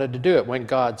really wanted to do it. When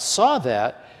God saw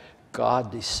that,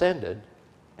 God descended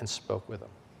and spoke with him.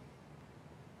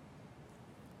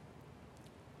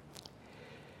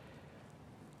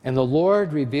 And the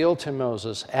Lord revealed to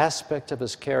Moses aspects of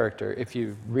his character, if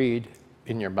you read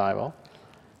in your Bible,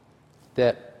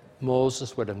 that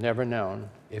Moses would have never known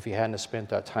if he hadn't spent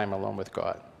that time alone with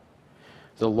God.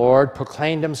 The Lord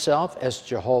proclaimed himself as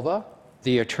Jehovah,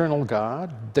 the eternal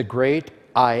God, the great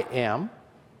I am.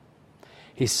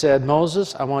 He said,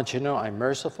 Moses, I want you to know I'm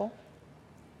merciful,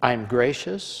 I'm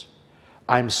gracious,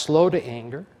 I'm slow to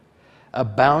anger,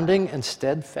 abounding in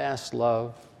steadfast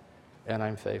love, and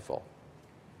I'm faithful.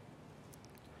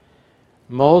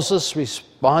 Moses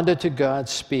responded to God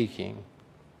speaking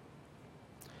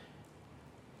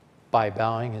by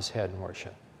bowing his head in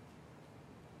worship.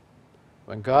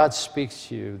 When God speaks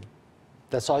to you,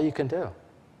 that's all you can do.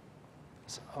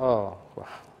 Oh, wow.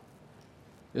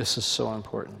 This is so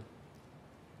important.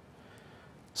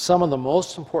 Some of the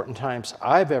most important times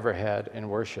I've ever had in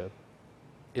worship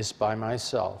is by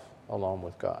myself alone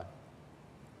with God.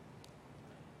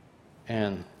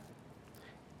 And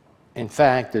in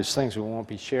fact, there's things we won't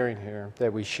be sharing here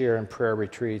that we share in prayer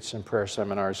retreats and prayer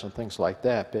seminars and things like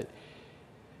that. But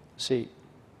see,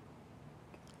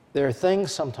 there are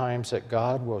things sometimes that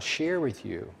God will share with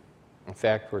you. In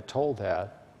fact, we're told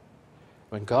that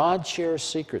when God shares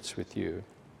secrets with you,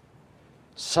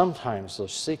 sometimes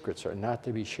those secrets are not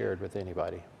to be shared with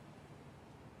anybody.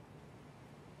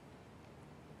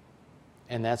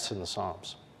 And that's in the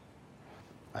Psalms.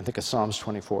 I think it's Psalms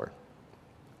 24.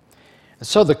 And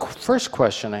so the first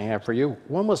question I have for you,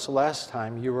 when was the last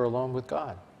time you were alone with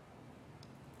God?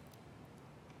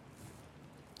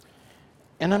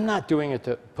 And I'm not doing it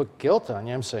to put guilt on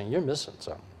you. I'm saying you're missing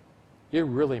something. You're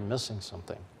really missing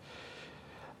something.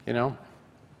 You know?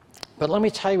 But let me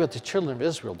tell you what the children of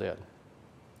Israel did.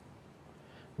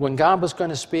 When God was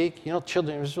going to speak, you know what the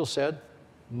children of Israel said?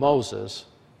 Moses,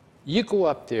 you go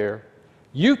up there,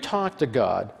 you talk to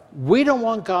God. We don't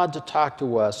want God to talk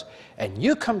to us, and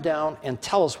you come down and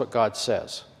tell us what God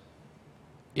says.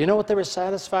 You know what they were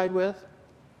satisfied with?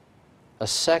 A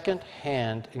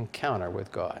second-hand encounter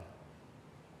with God.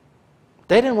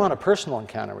 They didn't want a personal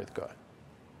encounter with God.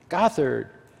 Gothard,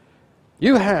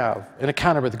 you have an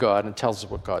encounter with God and tells us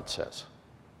what God says.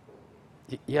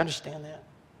 You understand that?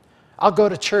 I'll go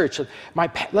to church and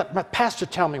let my pastor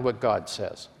tell me what God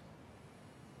says.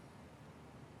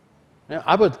 Now,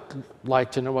 I would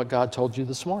like to know what God told you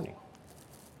this morning.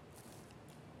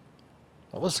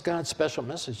 What was God's special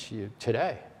message to you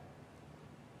today?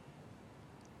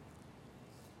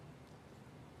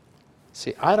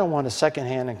 See, I don't want a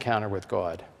second-hand encounter with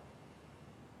God.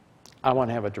 I want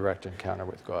to have a direct encounter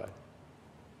with God.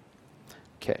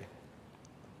 Okay.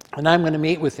 And I'm going to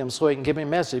meet with him so he can give me a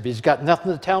message. If he's got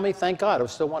nothing to tell me, thank God. It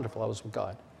was still wonderful. I was with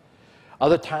God.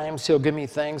 Other times, he'll give me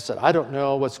things that I don't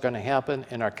know what's going to happen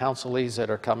in our counselees that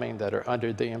are coming that are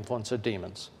under the influence of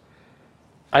demons.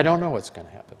 I don't know what's going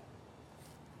to happen.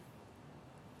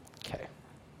 Okay.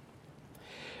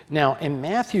 Now, in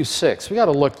Matthew 6, we got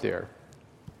to look there.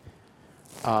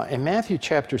 In Matthew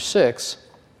chapter 6,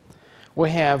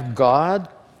 we have God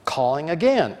calling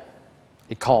again.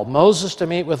 He called Moses to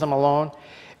meet with him alone.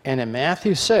 And in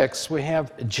Matthew 6, we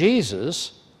have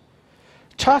Jesus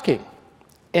talking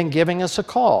and giving us a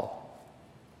call.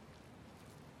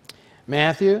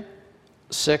 Matthew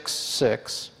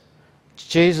 6:6,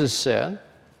 Jesus said,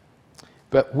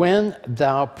 "But when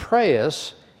thou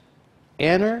prayest,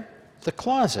 enter the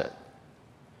closet."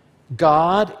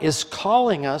 God is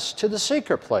calling us to the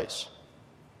secret place.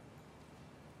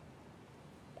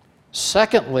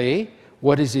 Secondly,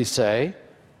 what does he say?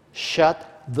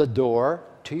 Shut the door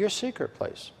to your secret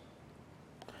place.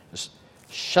 Just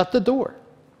shut the door.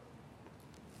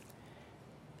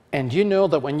 And you know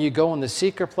that when you go in the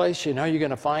secret place, you know you're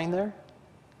going to find there?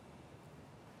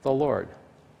 The Lord.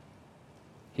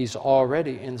 He's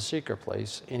already in the secret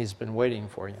place, and he's been waiting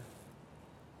for you.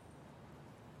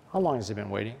 How long has he been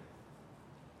waiting?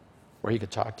 Where he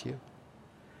could talk to you,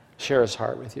 share his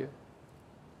heart with you,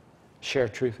 share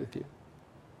truth with you,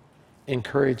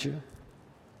 encourage you.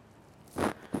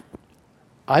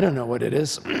 I don't know what it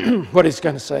is, what he's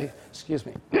going to say. Excuse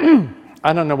me.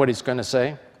 I don't know what he's going to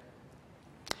say.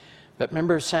 But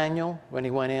remember Samuel, when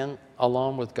he went in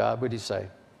alone with God, what did he say?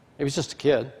 He was just a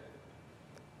kid.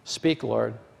 Speak,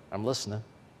 Lord. I'm listening.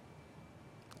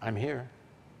 I'm here.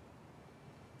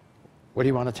 What do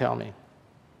you want to tell me?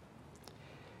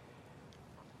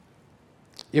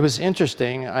 It was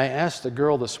interesting. I asked the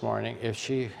girl this morning if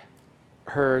she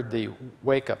heard the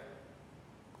wake-up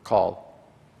call.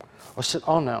 I said,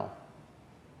 oh, no.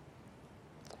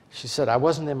 She said, I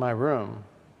wasn't in my room.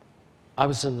 I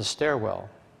was in the stairwell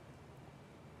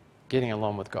getting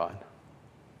alone with God.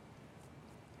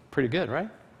 Pretty good, right?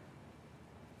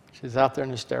 She's out there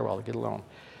in the stairwell to get alone.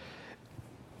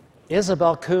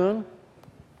 Isabel Kuhn,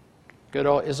 good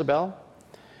old Isabel,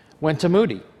 went to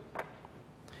Moody.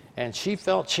 And she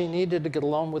felt she needed to get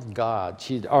alone with God.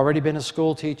 She'd already been a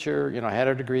school teacher, had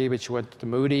her degree, but she went to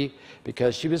Moody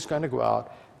because she was going to go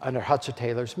out under Hudson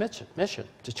Taylor's mission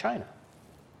to China.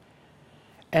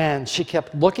 And she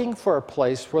kept looking for a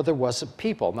place where there wasn't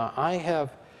people. Now, I have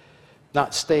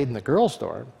not stayed in the girls'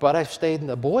 dorm, but I've stayed in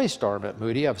the boys' dorm at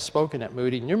Moody. I've spoken at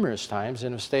Moody numerous times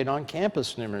and have stayed on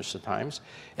campus numerous times.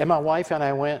 And my wife and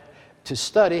I went to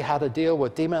study how to deal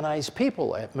with demonized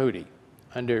people at Moody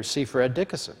under C. Fred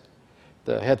Dickinson,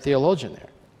 the head theologian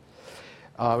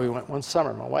there. We went one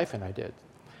summer, my wife and I did.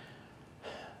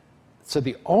 So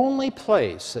the only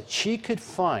place that she could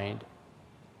find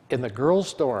in the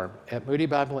girls' dorm at Moody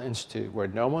Bible Institute where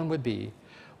no one would be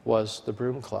was the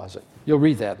broom closet. You'll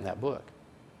read that in that book.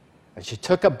 And she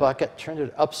took a bucket, turned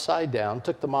it upside down,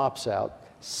 took the mops out,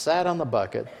 sat on the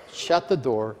bucket, shut the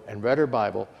door, and read her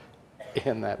Bible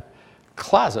in that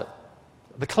closet,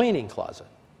 the cleaning closet.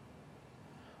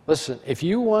 Listen, if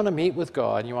you want to meet with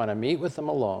God, you want to meet with Him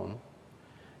alone,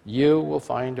 you will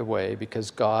find a way because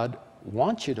God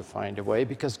wants you to find a way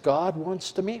because God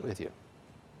wants to meet with you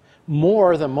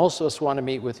more than most of us want to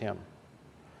meet with Him.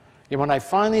 And when I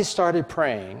finally started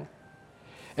praying,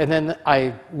 and then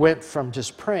I went from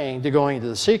just praying to going to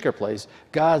the secret place,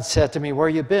 God said to me, where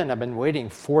you been? I've been waiting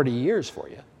 40 years for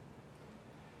you.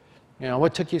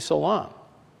 What took you so long?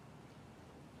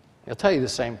 He'll tell you the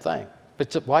same thing.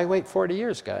 But why wait 40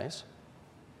 years, guys?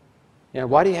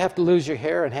 Why do you have to lose your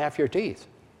hair and half your teeth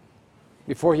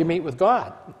before you meet with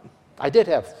God? I did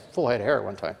have full head of hair at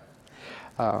one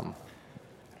time.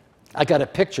 I got a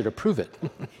picture to prove it.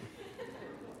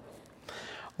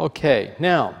 Okay,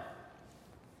 now,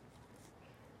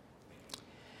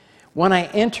 when I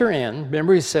enter in,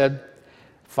 remember he said,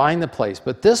 find the place.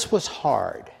 But this was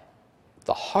hard.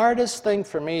 The hardest thing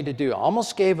for me to do. I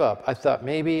almost gave up. I thought,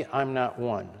 maybe I'm not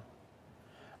one.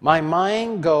 My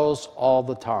mind goes all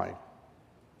the time.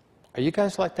 Are you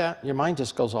guys like that? Your mind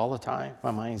just goes all the time.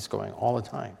 My mind's going all the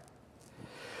time.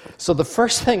 So the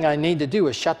first thing I need to do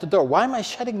is shut the door. Why am I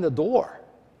shutting the door?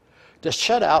 To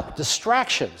shut out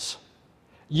distractions.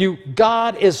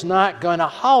 God is not going to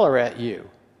holler at you.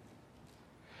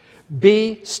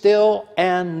 Be still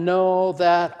and know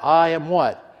that I am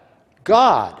what?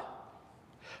 God.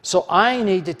 So I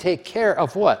need to take care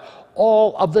of what?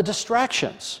 All of the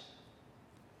distractions.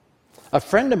 A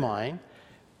friend of mine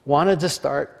wanted to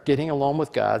start getting alone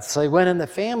with God, so he went in the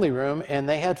family room and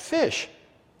they had fish.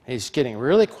 He's getting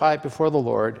really quiet before the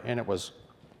Lord, and it was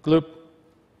gloop,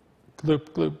 gloop,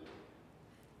 gloop,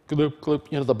 gloop,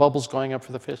 gloop. The bubbles going up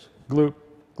for the fish. Gloop,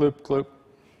 gloop, gloop.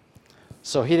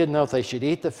 So he didn't know if they should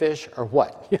eat the fish or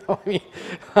what.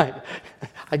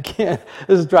 I can't.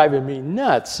 This is driving me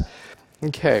nuts.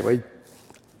 Okay, well,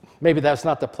 maybe that's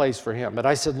not the place for him. But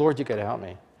I said, Lord, you got to help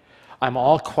me. I'm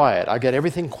all quiet. I get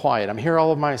everything quiet. I'm here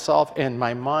all of myself, and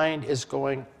my mind is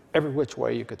going every which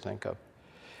way you could think of.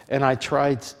 And I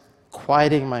tried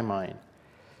quieting my mind.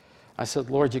 I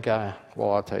said, Lord, you got to,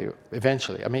 well, I'll tell you,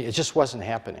 eventually. It just wasn't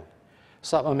happening.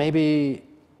 So I thought, well, maybe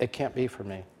it can't be for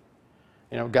me.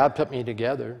 God put me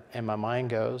together, and my mind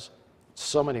goes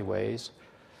so many ways.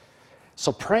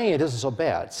 So praying, it isn't so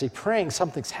bad. See, praying,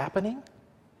 something's happening,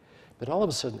 but all of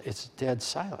a sudden, it's dead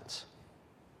silence.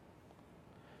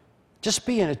 Just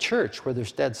be in a church where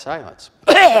there's dead silence.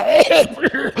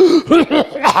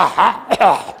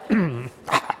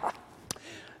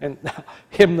 And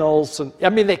hymnals, and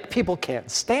people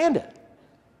can't stand it.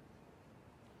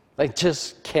 They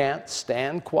just can't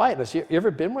stand quietness. You ever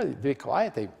been where they be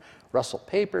quiet? They rustle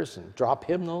papers and drop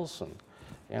hymnals and,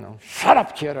 shut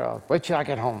up, kid, I'll wait till I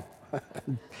get home.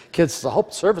 Kids, I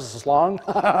hope service is long.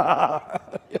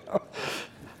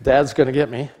 Dad's going to get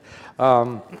me.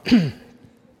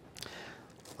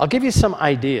 I'll give you some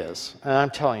ideas, and I'm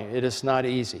telling you, it is not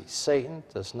easy. Satan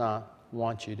does not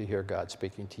want you to hear God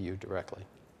speaking to you directly.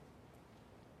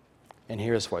 And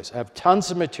hear his voice. I have tons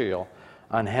of material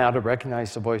on how to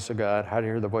recognize the voice of God, how to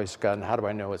hear the voice of God, and how do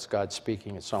I know it's God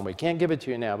speaking and so on. We can't give it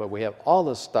to you now, but we have all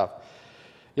this stuff.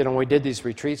 You know, when we did these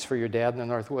retreats for your dad in the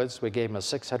Northwoods, we gave him a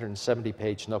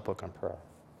 670-page notebook on prayer.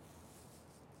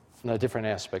 And the different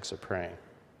aspects of praying.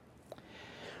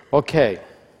 Okay.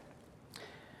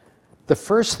 The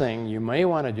first thing you may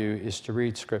want to do is to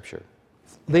read Scripture.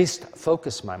 At least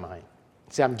focus my mind.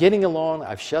 See, I'm getting alone.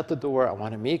 I've shut the door. I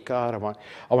want to meet God. I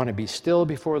want to be still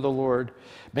before the Lord.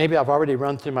 Maybe I've already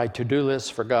run through my to-do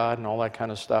list for God and all that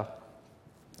kind of stuff.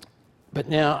 But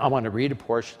now I want to read a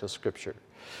portion of Scripture.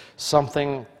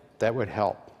 Something that would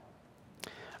help.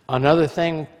 Another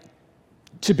thing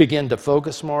to begin to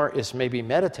focus more is maybe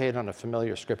meditate on a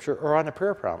familiar Scripture or on a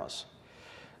prayer promise.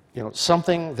 You know,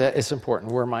 something that is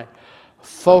important, where my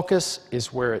focus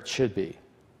is where it should be.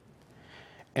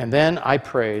 And then I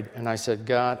prayed, and I said,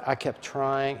 God, I kept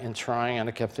trying, and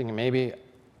I kept thinking, maybe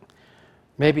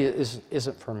it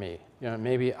isn't for me. You know,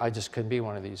 maybe I just couldn't be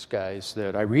one of these guys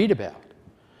that I read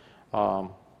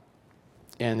about.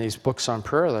 And these books on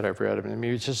prayer that I've read, I mean,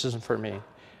 maybe it just isn't for me.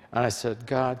 And I said,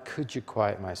 God, could you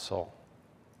quiet my soul?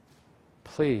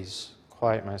 Please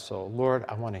quiet my soul. Lord,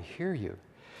 I want to hear you.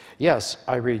 Yes,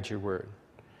 I read your word.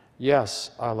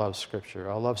 Yes, I love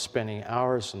Scripture. I love spending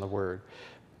hours in the word.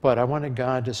 But I wanted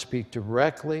God to speak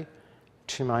directly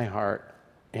to my heart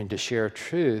and to share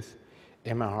truth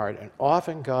in my heart. And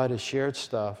often God has shared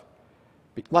stuff,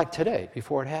 like today,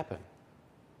 before it happened.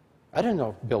 I didn't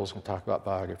know Bill was going to talk about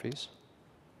biographies.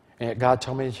 And yet God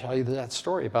told me to tell you that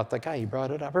story about that guy. He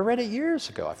brought it up. I read it years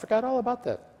ago. I forgot all about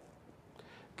that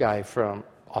guy from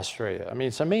Australia. I mean,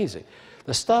 it's amazing.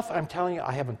 The stuff I'm telling you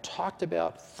I haven't talked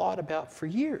about, thought about for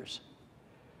years.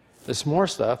 There's more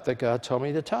stuff that God told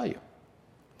me to tell you.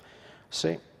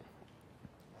 See?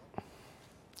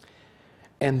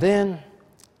 And then,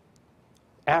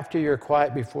 after you're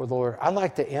quiet before the Lord, I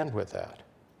like to end with that.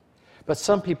 But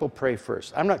some people pray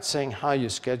first. I'm not saying how you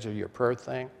schedule your prayer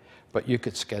thing, but you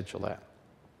could schedule that.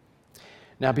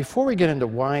 Now, before we get into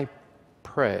why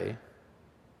pray,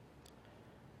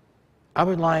 I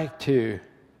would like to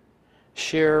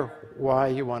share why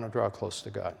you want to draw close to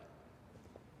God.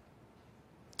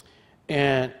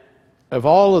 And of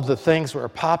all of the things that are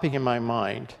popping in my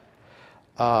mind,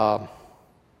 one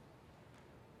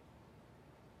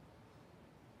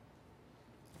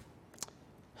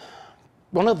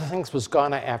of the things was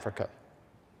Ghana, Africa.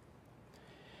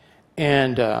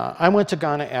 And I went to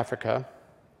Ghana, Africa,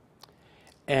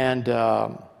 and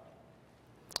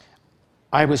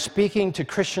I was speaking to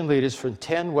Christian leaders from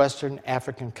 10 Western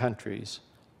African countries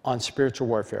on spiritual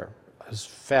warfare. It was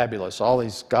fabulous. All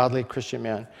these godly Christian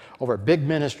men over big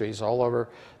ministries all over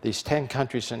these 10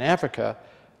 countries in Africa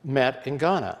met in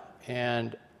Ghana.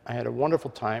 And I had a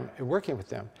wonderful time working with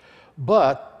them.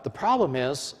 But the problem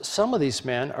is, some of these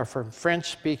men are from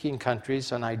French-speaking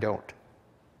countries, and I don't.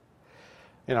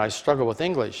 You know, I struggle with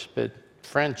English, but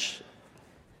French,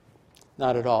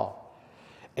 not at all.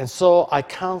 And so in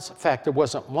fact, there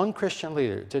wasn't one Christian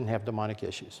leader that didn't have demonic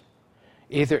issues,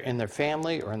 either in their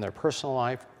family or in their personal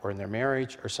life or in their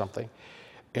marriage or something.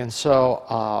 And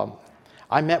so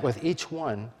I met with each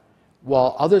one.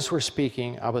 While others were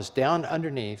speaking, I was down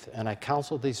underneath, and I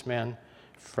counseled these men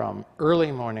from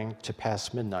early morning to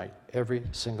past midnight every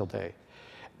single day.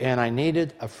 And I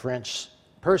needed a French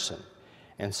person.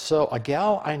 And so a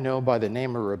gal I know by the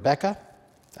name of Rebecca,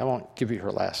 I won't give you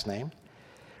her last name,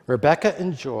 Rebecca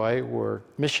and Joy were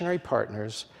missionary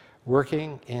partners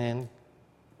working in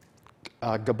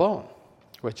Gabon,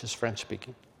 which is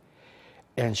French-speaking.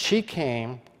 And she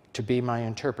came to be my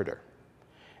interpreter.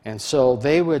 And so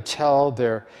they would tell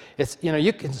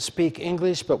you can speak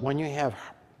English, but when you have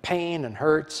pain and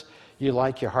hurts, you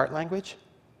like your heart language,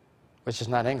 which is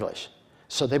not English.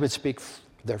 So they would speak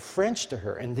their French to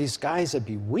her, and these guys would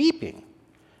be weeping.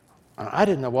 And I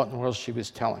didn't know what in the world she was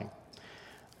telling.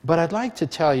 But I'd like to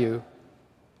tell you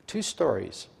 2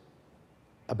 stories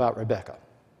about Rebecca.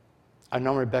 I've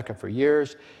known Rebecca for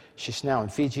years. She's now in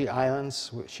Fiji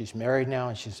Islands. She's married now,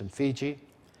 and she's in Fiji.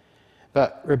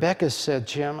 But Rebecca said,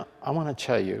 Jim, I want to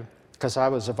tell you, because I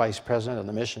was the vice president of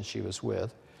the mission she was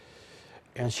with,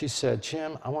 and she said,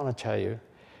 Jim, I want to tell you,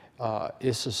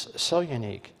 this is so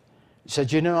unique. She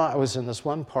said, I was in this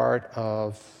one part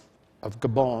of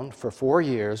Gabon for 4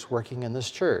 years working in this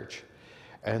church.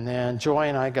 And then Joy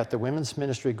and I got the women's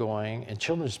ministry going and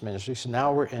children's ministry, so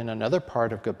now we're in another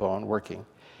part of Gabon working.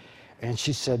 And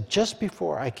she said, just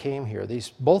before I came here,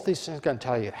 both these things I'm going to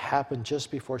tell you happened just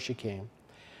before she came.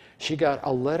 She got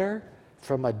a letter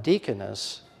from a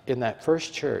deaconess in that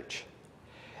first church,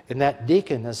 and that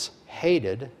deaconess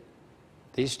hated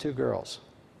these 2 girls.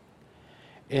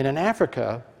 And in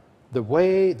Africa, the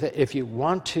way that if you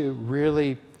want to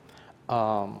really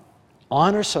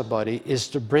honor somebody is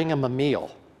to bring them a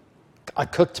meal, a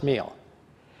cooked meal.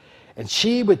 And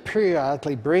she would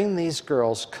periodically bring these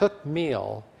girls cooked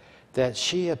meal that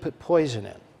she had put poison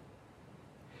in.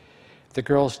 The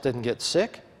girls didn't get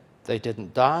sick. They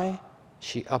didn't die.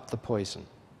 She upped the poison.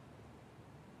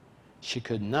 She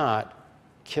could not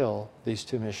kill these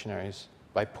 2 missionaries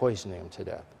by poisoning them to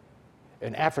death.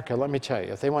 In Africa, let me tell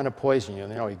you, if they want to poison you,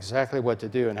 they know exactly what to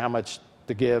do and how much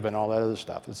to give and all that other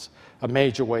stuff. It's a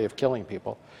major way of killing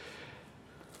people.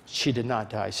 She did not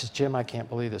die. She says, Jim, I can't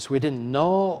believe this. We didn't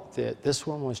know that this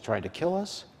woman was trying to kill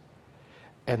us,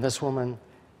 and this woman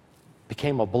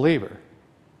became a believer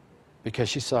because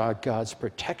she saw God's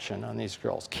protection on these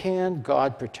girls. Can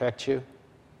God protect you?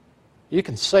 You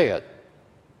can say it.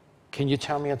 Can you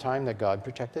tell me a time that God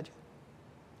protected you?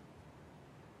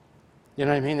 You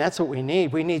know what I mean? That's what we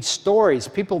need. We need stories.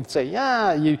 People say,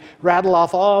 yeah, you rattle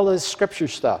off all this scripture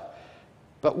stuff.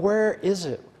 But where is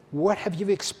it? What have you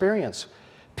experienced?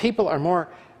 People are more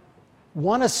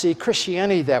want to see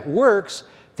Christianity that works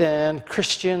than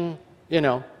Christian,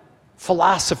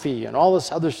 philosophy and all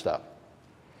this other stuff.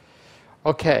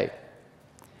 Okay.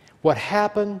 What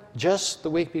happened just the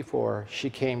week before she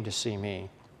came to see me?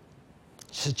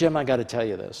 She said, Jim, I got to tell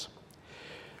you this.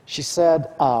 She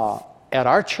said, at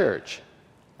our church,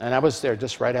 and I was there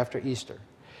just right after Easter,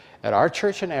 at our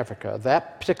church in Africa,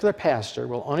 that particular pastor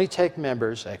will only take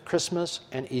members at Christmas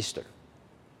and Easter.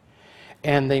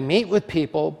 And they meet with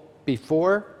people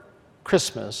before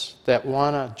Christmas that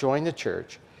want to join the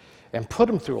church and put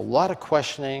them through a lot of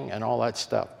questioning and all that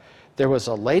stuff. There was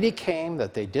a lady came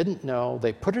that they didn't know.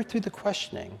 They put her through the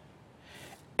questioning.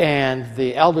 And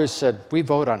the elders said, we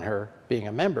vote on her being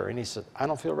a member. And he said, I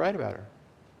don't feel right about her.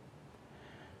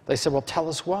 They said, well, tell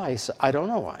us why. He said, I don't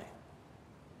know why.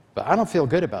 But I don't feel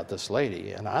good about this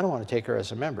lady, and I don't want to take her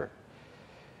as a member.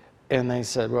 And they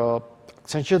said, well,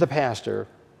 since you're the pastor,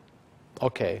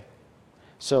 okay.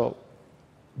 So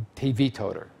he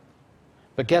vetoed her.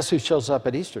 But guess who shows up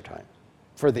at Easter time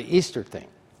for the Easter thing?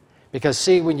 Because,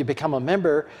 see, when you become a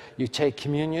member, you take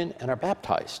communion and are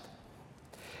baptized.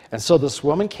 And so this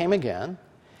woman came again,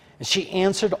 and she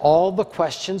answered all the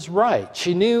questions right.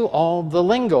 She knew all the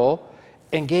lingo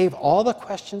and gave all the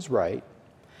questions right.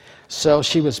 So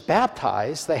she was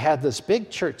baptized. They had this big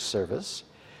church service.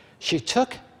 She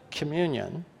took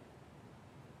communion,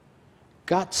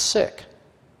 got sick.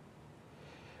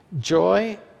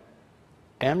 Joy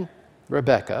and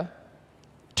Rebecca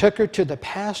took her to the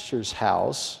pastor's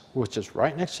house, which is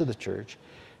right next to the church.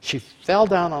 She fell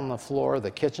down on the floor,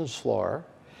 the kitchen's floor,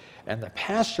 and the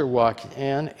pastor walked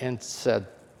in and said,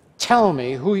 tell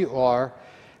me who you are.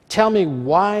 Tell me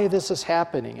why this is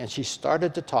happening. And she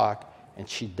started to talk, and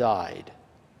she died.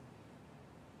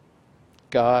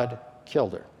 God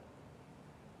killed her.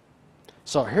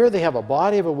 So here they have a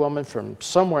body of a woman from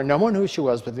somewhere. No one knew who she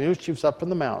was, but they knew she was up in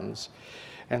the mountains.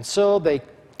 And so they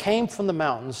came from the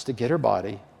mountains to get her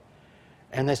body.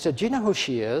 And they said, do you know who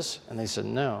she is? And they said,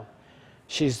 no.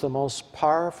 She's the most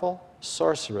powerful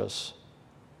sorceress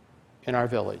in our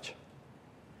village.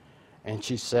 And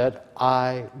she said,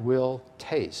 I will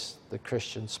taste the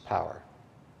Christian's power.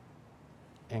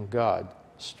 And God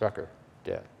struck her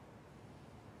dead.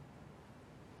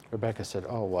 Rebecca said,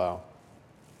 oh, wow.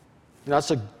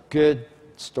 That's a good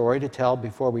story to tell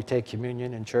before we take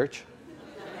communion in church.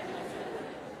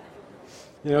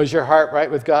 Is your heart right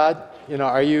with God?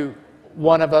 Are you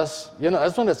one of us?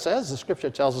 That's what it says. The scripture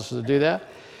tells us to do that.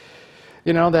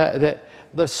 That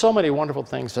there's so many wonderful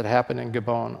things that happen in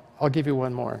Gabon. I'll give you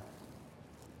one more.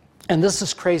 And this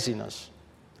is craziness.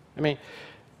 I mean,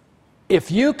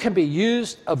 if you can be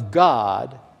used of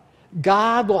God,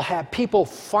 God will have people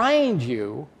find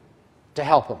you to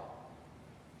help them.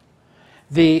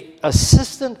 The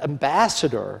assistant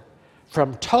ambassador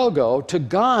from Togo to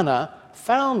Ghana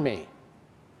found me.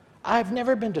 I've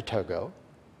never been to Togo.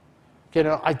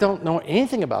 I don't know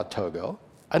anything about Togo.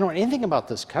 I don't know anything about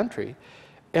this country.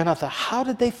 And I thought, how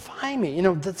did they find me?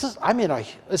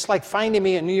 It's like finding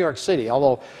me in New York City,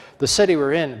 although the city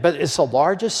we're in, but it's the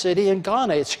largest city in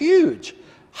Ghana. It's huge.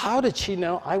 How did she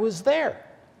know I was there?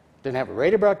 Didn't have a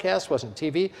radio broadcast, wasn't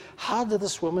TV. How did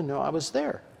this woman know I was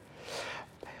there?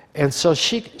 And so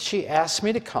she asked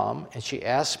me to come, and she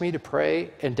asked me to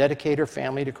pray and dedicate her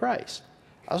family to Christ.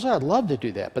 I said, I'd love to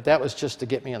do that, but that was just to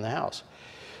get me in the house.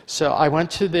 So I went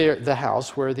to the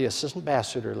house where the assistant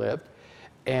ambassador lived,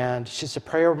 and she said,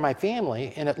 pray over my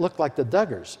family, and it looked like the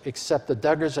Duggars, except the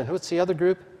Duggars, and what's the other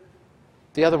group?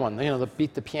 The other one, that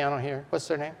beat the piano here. What's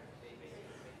their name?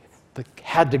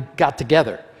 Got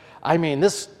together. I mean,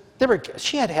 this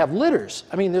She had to have litters.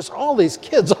 I mean, there's all these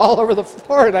kids all over the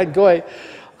floor, and I'd go,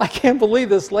 I can't believe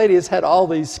this lady has had all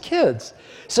these kids.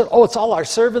 She said, oh, it's all our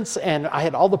servants, and I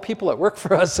had all the people that work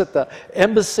for us at the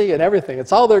embassy and everything.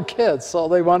 It's all their kids, so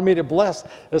they wanted me to bless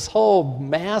this whole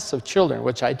mass of children,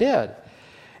 which I did.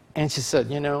 And she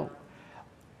said,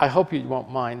 I hope you won't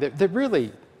mind.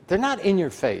 They're not in your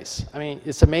face. I mean,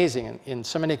 it's amazing. In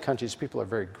so many countries, people are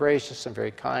very gracious and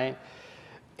very kind,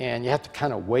 and you have to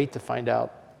kind of wait to find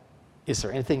out, is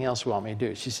there anything else you want me to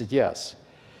do? She said, yes.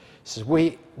 She says,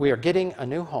 we are getting a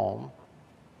new home,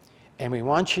 and we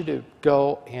want you to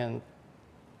go and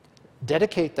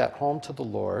dedicate that home to the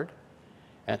Lord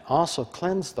and also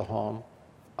cleanse the home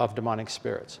of demonic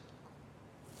spirits.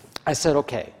 I said,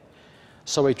 okay.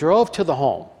 So we drove to the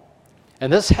home,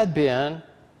 and this had been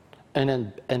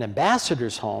an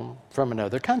ambassador's home from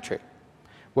another country,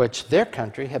 which their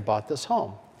country had bought this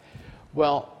home.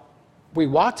 Well, we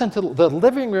walked into the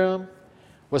living room,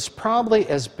 was probably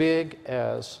as big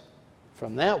as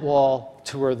from that wall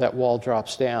to where that wall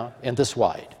drops down, and this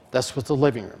wide. That's what the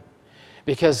living room.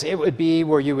 Because it would be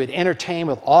where you would entertain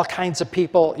with all kinds of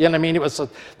people. You know what I mean?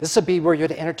 This would be where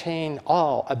you'd entertain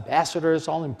all ambassadors,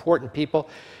 all important people.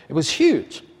 It was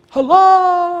huge.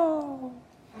 Hello!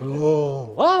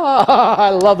 Hello! Ah, I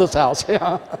love this house.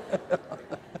 Yeah.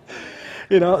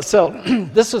 So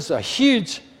this is a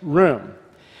huge room.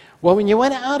 Well, when you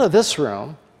went out of this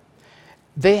room,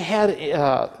 they had,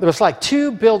 there was like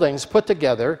two buildings put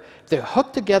together. They're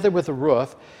hooked together with a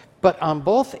roof, but on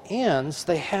both ends,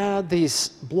 they had these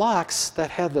blocks that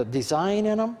had the design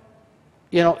in them.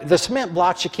 The cement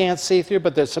blocks you can't see through,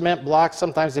 but the cement blocks,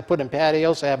 sometimes they put in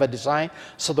patios, they have a design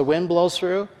so the wind blows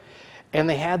through. And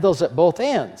they had those at both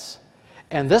ends.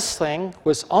 And this thing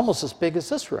was almost as big as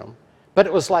this room. But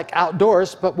it was like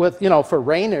outdoors, but with, for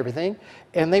rain and everything.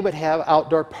 And they would have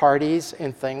outdoor parties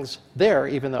and things there,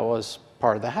 even though it was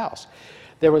part of the house.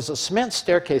 There was a cement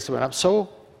staircase that went up, so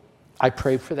I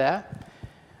prayed for that.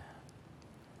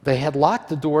 They had locked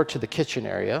the door to the kitchen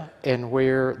area and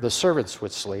where the servants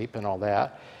would sleep and all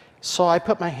that. So I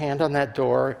put my hand on that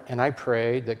door and I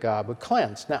prayed that God would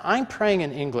cleanse. Now I'm praying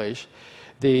in English.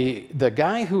 The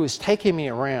guy who was taking me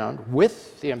around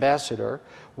with the ambassador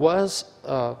was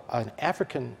an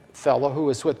African fellow who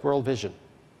was with World Vision.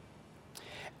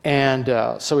 And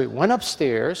so we went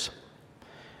upstairs,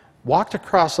 walked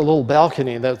across a little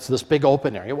balcony, that's this big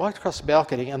open area, walked across the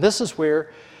balcony, and this is where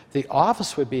the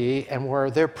office would be and where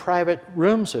their private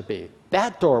rooms would be.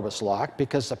 That door was locked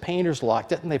because the painters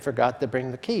locked it and they forgot to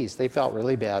bring the keys. They felt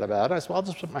really bad about it. I said, well, I'll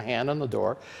just put my hand on the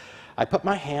door. I put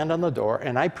my hand on the door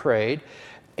and I prayed,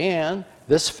 and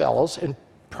this fellow's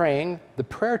praying the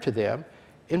prayer to them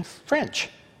in French.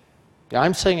 Now,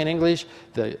 I'm saying in English,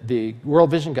 the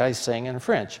World Vision guy's saying in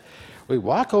French. We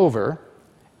walk over,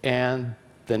 and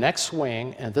the next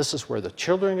wing, and this is where the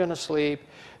children are going to sleep,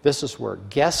 this is where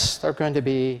guests are going to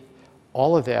be,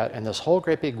 all of that, and this whole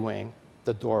great big wing,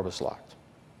 the door was locked.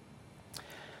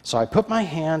 So I put my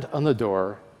hand on the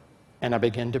door, and I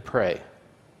began to pray.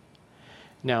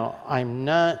 Now, I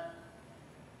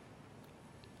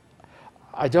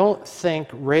don't think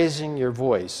raising your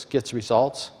voice gets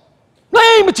results.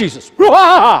 Name of Jesus!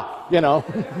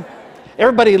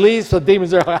 Everybody leaves, the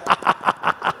demons are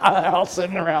all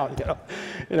sitting around.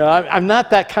 I'm not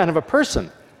that kind of a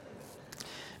person.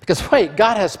 Because wait,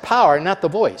 God has power, not the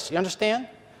voice. You understand?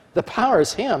 The power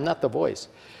is Him, not the voice.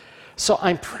 So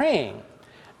I'm praying.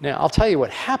 Now, I'll tell you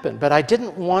what happened, but I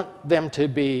didn't want them to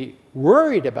be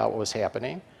worried about what was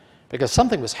happening, because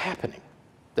something was happening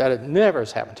that had never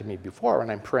has happened to me before when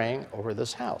I'm praying over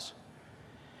this house.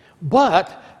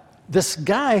 But this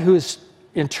guy who's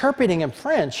interpreting in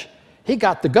French, he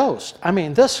got the ghost. I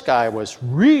mean, this guy was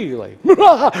really, you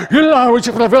know, and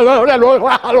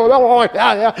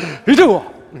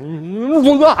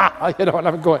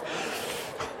I'm going,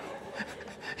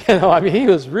 he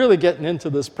was really getting into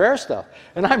this prayer stuff.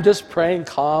 And I'm just praying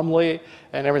calmly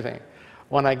and everything.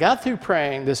 When I got through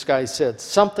praying, this guy said,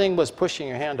 something was pushing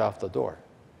your hand off the door.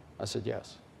 I said,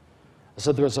 yes. I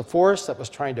said, there was a force that was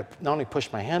trying to not only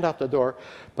push my hand off the door,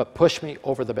 but push me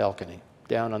over the balcony,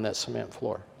 down on that cement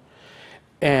floor.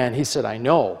 And he said, I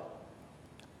know.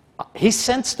 He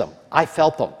sensed them. I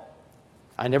felt them.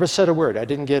 I never said a word. I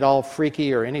didn't get all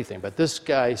freaky or anything. But this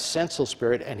guy sensed the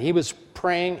spirit, and he was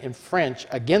praying in French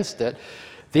against it.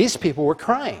 These people were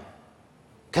crying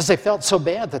because they felt so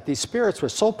bad that these spirits were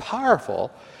so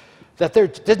powerful that they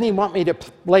didn't even want me to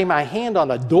lay my hand on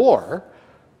a door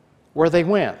where they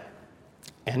went.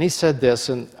 And he said this,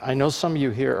 and I know some of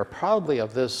you here are probably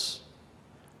of this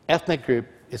ethnic group.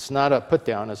 It's not a put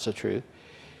down, it's the truth.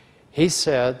 He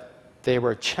said they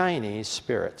were Chinese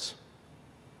spirits.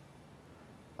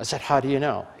 I said, how do you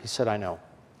know? He said, I know.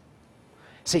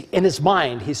 See, in his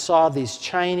mind, he saw these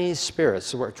Chinese spirits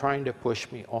that were trying to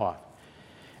push me off.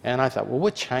 And I thought, well,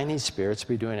 what Chinese spirits are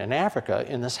we doing in Africa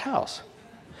in this house?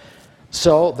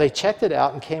 So they checked it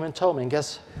out and came and told me, and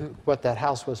guess what that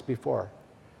house was before?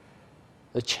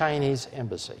 The Chinese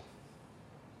embassy,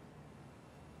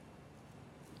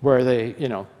 where they,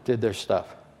 did their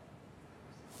stuff.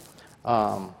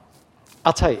 I'll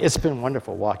tell you, it's been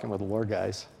wonderful walking with the Lord,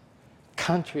 guys.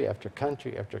 Country after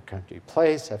country after country,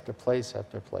 place after place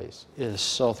after place. It is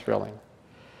so thrilling.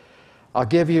 I'll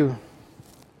give you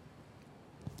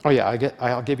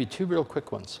two real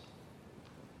quick ones.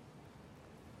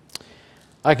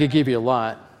 I could give you a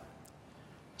lot.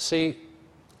 See,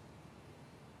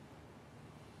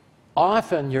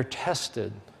 often you're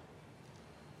tested.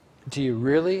 Do you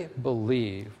really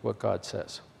believe what God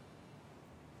says?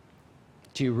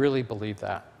 Do you really believe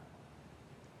that?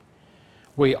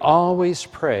 We always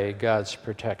pray God's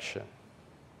protection.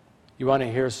 You want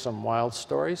to hear some wild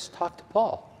stories? Talk to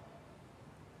Paul,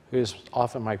 who is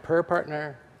often my prayer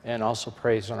partner and also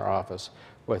prays in our office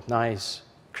with nice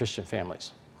Christian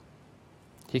families.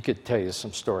 He could tell you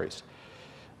some stories.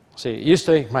 See, it used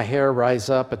to make my hair rise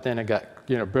up, but then it got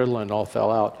brittle and all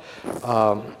fell out.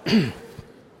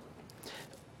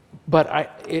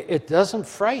 But it doesn't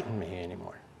frighten me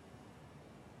anymore.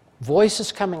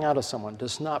 Voices coming out of someone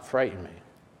does not frighten me.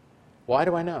 Why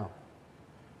do I know?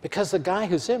 Because the guy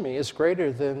who's in me is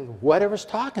greater than whatever's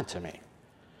talking to me.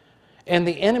 And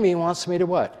the enemy wants me to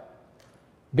what?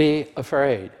 Be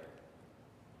afraid.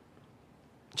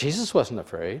 Jesus wasn't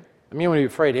afraid. I mean, when he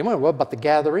was afraid, he went, what about the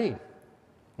gathering?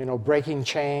 Breaking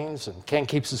chains, and Ken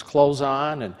keeps his clothes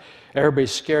on, and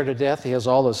everybody's scared to death. He has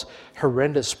all this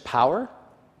horrendous power.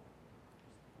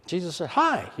 Jesus said,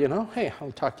 hi, hey,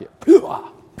 I'll talk to you.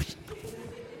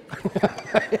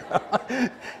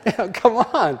 Come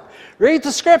on, read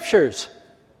the scriptures.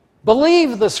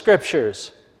 Believe the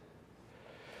scriptures.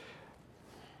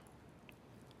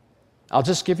 I'll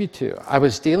just give you two. I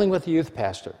was dealing with a youth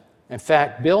pastor. In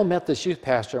fact, Bill met this youth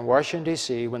pastor in Washington,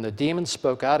 D.C. when the demon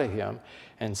spoke out of him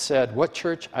and said what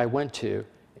church I went to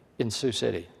in Sioux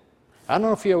City. I don't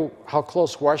know if you know how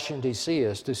close Washington, D.C.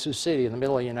 is to Sioux City in the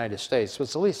middle of the United States, so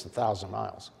it's at least 1,000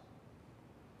 miles.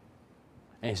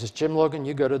 And he says, Jim Logan,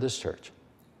 you go to this church.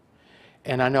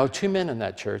 And I know two men in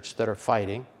that church that are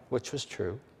fighting, which was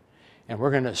true. And we're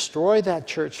going to destroy that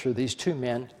church through these two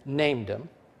men, named them.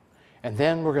 And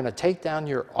then we're going to take down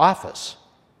your office.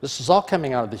 This is all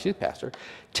coming out of this youth pastor.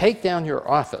 Take down your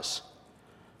office.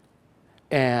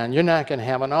 And you're not going to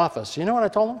have an office. You know what I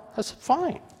told him? I said,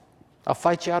 fine. I'll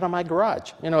fight you out of my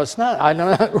garage. It's not, I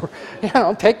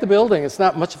know, take the building. It's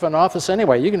not much of an office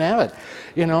anyway. You can have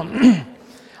it.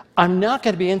 I'm not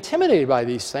going to be intimidated by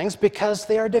these things because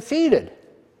they are defeated.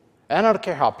 I don't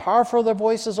care how powerful their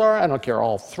voices are. I don't care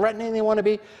how threatening they want to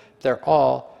be. They're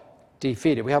all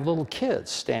defeated. We have little kids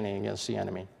standing against the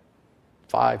enemy.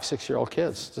 5, 6-year-old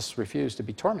kids just refuse to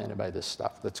be tormented by this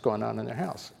stuff that's going on in their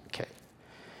house. Okay.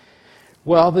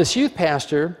 Well, this youth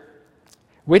pastor,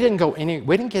 we didn't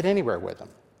get anywhere with him.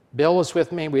 Bill was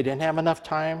with me. We didn't have enough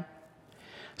time.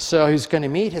 So he's going to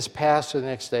meet his pastor the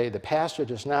next day. The pastor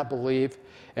does not believe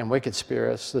in wicked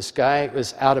spirits. This guy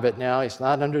is out of it now. He's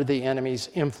not under the enemy's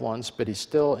influence, but he's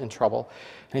still in trouble.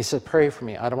 And he said, pray for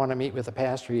me. I don't want to meet with the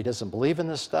pastor. He doesn't believe in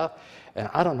this stuff, and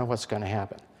I don't know what's going to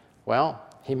happen. Well,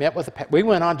 he met with we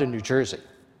went on to New Jersey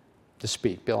to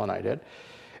speak, Bill and I did.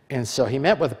 And so he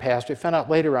met with the pastor. He found out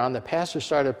later on the pastor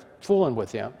started fooling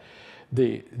with him.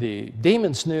 The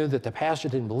demons knew that the pastor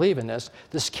didn't believe in this.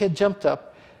 This kid jumped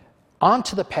up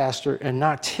onto the pastor and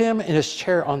knocked him in his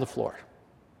chair on the floor.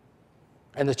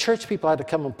 And the church people had to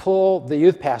come and pull the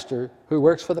youth pastor, who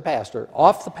works for the pastor,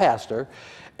 off the pastor.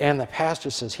 And the pastor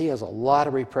says he has a lot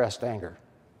of repressed anger.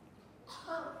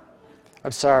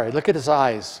 I'm sorry, look at his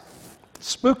eyes.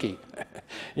 Spooky.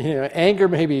 Anger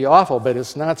may be awful, but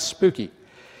it's not spooky.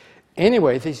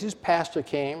 Anyway, this youth pastor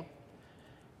came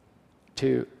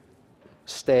to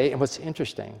stay. And what's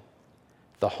interesting,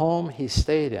 the home he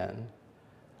stayed in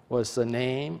was the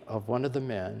name of one of the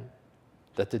men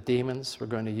that the demons were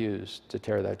going to use to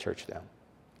tear that church down.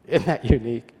 Isn't that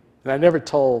unique? And I never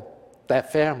told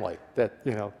that family that,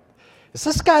 it's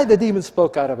this guy the demon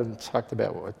spoke out of and talked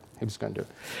about what he was going to do.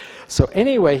 So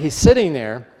anyway, he's sitting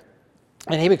there,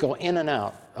 and he would go in and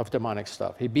out of demonic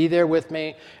stuff. He'd be there with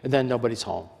me, and then nobody's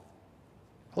home.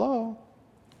 Hello?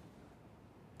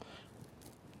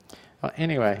 Well,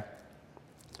 anyway,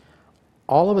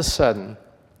 all of a sudden,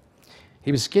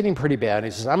 he was getting pretty bad.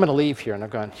 He says, I'm going to leave here. And I'm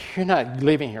going, you're not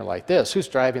leaving here like this. Who's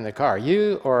driving the car?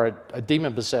 You or a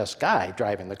demon-possessed guy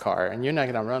driving the car, and you're not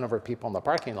going to run over people in the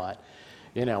parking lot.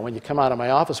 You know, when you come out of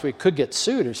my office, we could get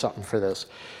sued or something for this.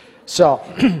 So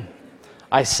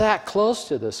I sat close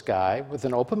to this guy with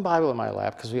an open Bible in my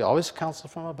lap, because we always counsel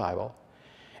from a Bible.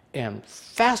 And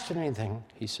faster than anything,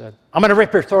 he said, I'm going to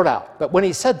rip your throat out. But when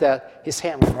he said that, his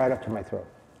hand went right up to my throat.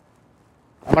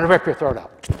 I'm going to rip your throat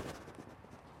out.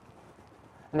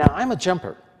 Now, I'm a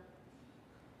jumper.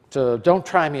 So don't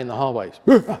try me in the hallways.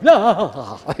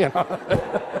 No, you know.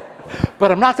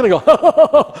 But I'm not going to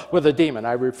go with a demon.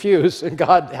 I refuse. And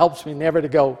God helps me never to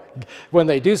go when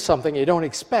they do something you don't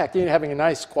expect. You're having a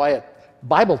nice, quiet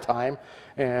Bible time,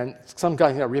 and some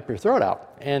guy's going to rip your throat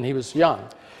out. And he was young.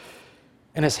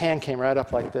 And his hand came right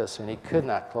up like this, and he could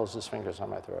not close his fingers on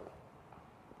my throat.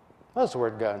 What does the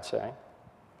word of God say?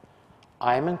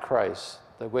 I am in Christ,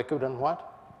 the wicked one what?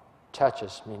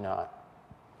 Touches me not.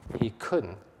 He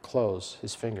couldn't close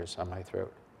his fingers on my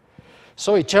throat.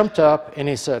 So he jumped up and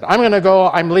he said, I'm going to go,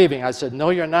 I'm leaving. I said, no,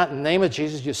 you're not. In the name of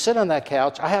Jesus, you sit on that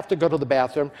couch. I have to go to the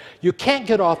bathroom. You can't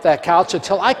get off that couch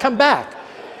until I come back.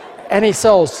 And he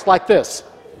says like this,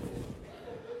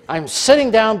 I'm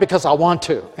sitting down because I want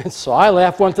to. And so I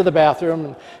left, went to the bathroom,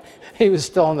 and he was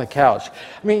still on the couch.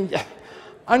 I mean,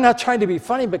 I'm not trying to be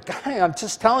funny, but guy, I'm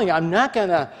just telling you, I'm not going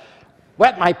to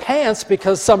wet my pants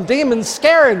because some demon's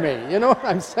scaring me. You know what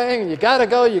I'm saying? You got to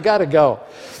go, you got to go.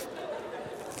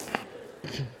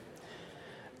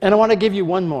 And I want to give you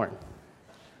one more.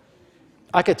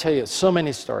 I could tell you so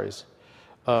many stories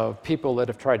of people that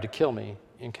have tried to kill me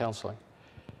in counseling.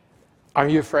 Are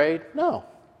you afraid? No.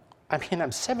 I mean,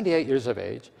 I'm 78 years of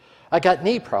age. I got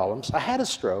knee problems. I had a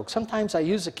stroke. Sometimes I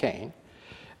use a cane.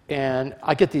 And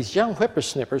I get these young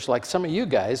whippersnippers like some of you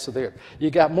guys. So you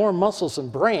got more muscles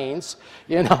and brains,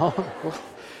 you know.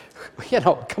 You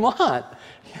know, come on.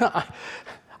 You know,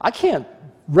 I can't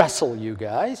wrestle you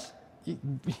guys.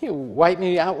 You wipe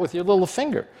me out with your little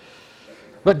finger.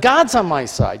 But God's on my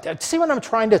side. See what I'm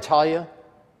trying to tell you?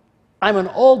 I'm an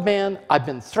old man. I've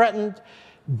been threatened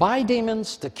by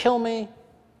demons to kill me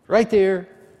right there.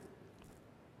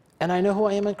 And I know who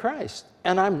I am in Christ.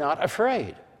 And I'm not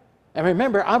afraid. And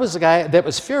remember, I was the guy that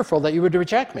was fearful that you would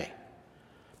reject me.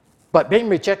 But being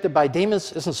rejected by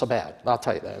demons isn't so bad. I'll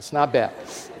tell you that. It's not bad.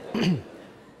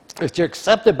 If you're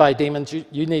accepted by demons,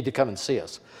 you need to come and see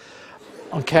us.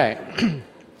 Okay.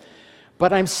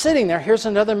 But I'm sitting there. Here's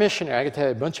another missionary. I can tell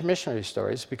you a bunch of missionary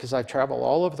stories because I travel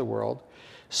all over the world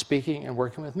speaking and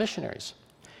working with missionaries.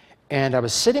 And I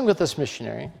was sitting with this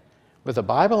missionary with a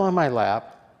Bible on my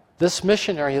lap. This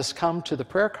missionary has come to the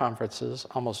prayer conferences,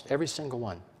 almost every single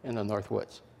one in the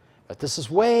Northwoods. But this is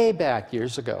way back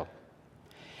years ago.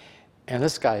 And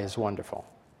this guy is wonderful.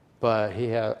 But he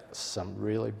has some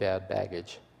really bad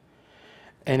baggage.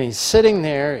 And he's sitting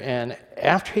there, and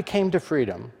after he came to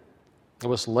freedom, it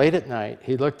was late at night,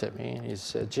 he looked at me and he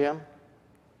said, Jim,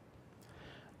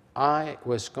 I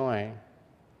was going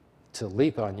to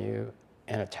leap on you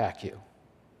and attack you.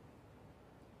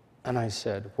 And I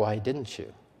said, why didn't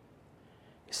you?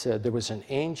 He said, there was an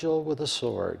angel with a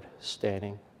sword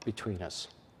standing between us.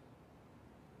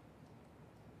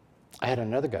 I had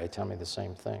another guy tell me the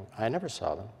same thing. I never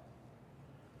saw them.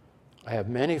 I have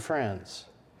many friends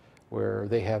where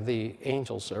they have the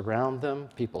angels around them.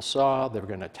 People saw they were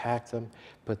going to attack them,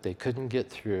 but they couldn't get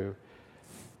through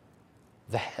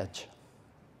the hedge.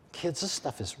 Kids, this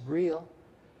stuff is real.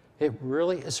 It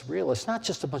really is real. It's not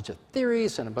just a bunch of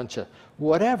theories and a bunch of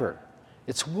whatever.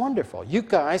 It's wonderful. You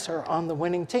guys are on the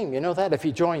winning team. You know that if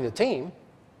you join the team.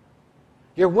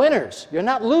 You're winners. You're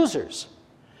not losers.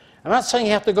 I'm not saying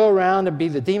you have to go around and be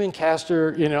the demon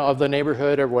caster, you know, of the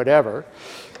neighborhood or whatever.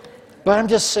 But I'm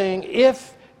just saying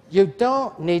if you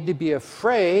don't need to be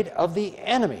afraid of the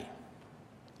enemy.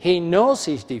 He knows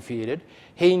he's defeated.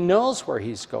 He knows where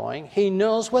he's going. He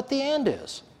knows what the end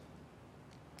is.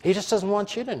 He just doesn't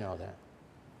want you to know that.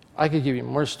 I could give you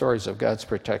more stories of God's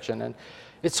protection, and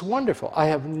it's wonderful. I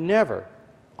have never,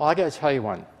 I got to tell you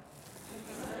one.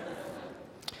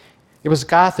 It was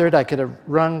Gothard. I could have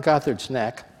wrung Gothard's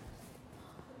neck.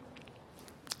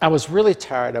 I was really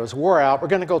tired. I was wore out. We're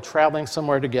going to go traveling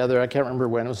somewhere together. I can't remember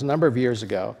when. It was a number of years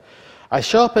ago. I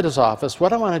show up at his office.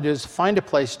 What I want to do is find a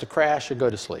place to crash and go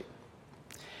to sleep.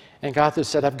 And Gothard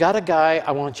said, I've got a guy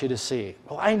I want you to see.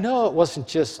 Well, I know it wasn't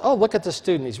just, oh, look at the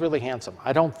student. He's really handsome.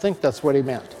 I don't think that's what he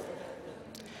meant.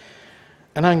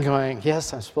 And I'm going,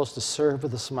 yes, I'm supposed to serve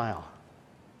with a smile.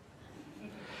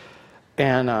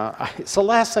 And so the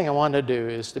last thing I wanted to do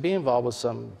is to be involved with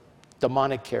some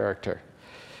demonic character.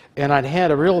 And I'd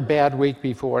had a real bad week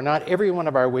before. Not every one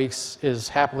of our weeks is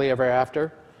happily ever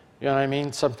after. You know what I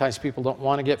mean? Sometimes people don't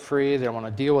want to get free. They don't want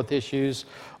to deal with issues,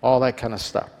 all that kind of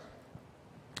stuff.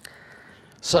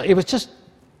 So it was just,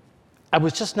 I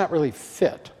was just not really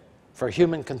fit for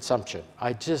human consumption.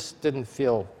 I just didn't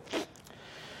feel.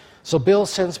 So Bill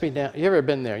sends me down. You ever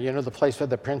been there? You know the place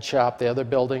with the print shop, the other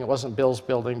building? It wasn't Bill's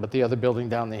building, but the other building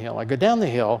down the hill. I go down the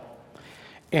hill,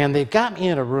 and they've got me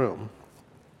in a room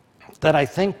that I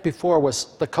think before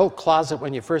was the coat closet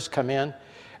when you first come in,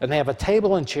 and they have a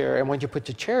table and chair, and when you put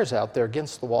your chairs out there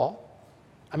against the wall,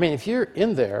 I mean, if you're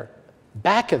in there,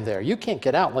 back in there, you can't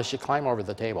get out unless you climb over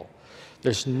the table.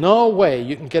 There's no way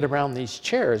you can get around these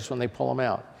chairs when they pull them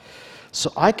out. So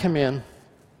I come in,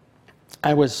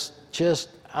 I was just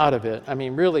out of it. I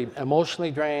mean, really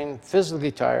emotionally drained,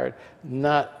 physically tired,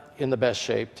 not in the best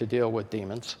shape to deal with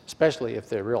demons, especially if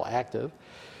they're real active.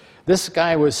 This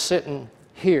guy was sitting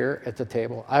here at the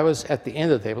table. I was at the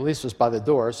end of the table. At least it was by the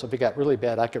door, so if it got really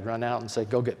bad, I could run out and say,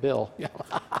 go get Bill.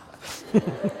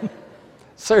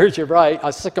 Serge, you're right.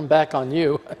 I'll sick him back on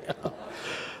you.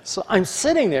 So I'm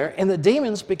sitting there, and the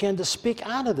demons began to speak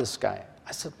out of this guy.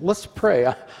 I said, let's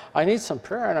pray. I need some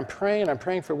prayer, and I'm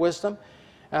praying for wisdom.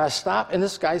 And I stop, and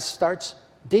this guy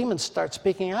demons start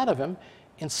speaking out of him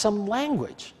in some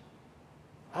language.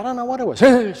 I don't know what it was.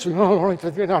 It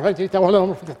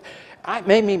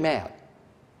made me mad.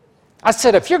 I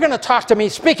said, if you're going to talk to me,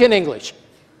 speak in English.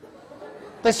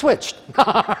 They switched.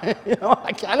 I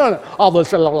don't know all this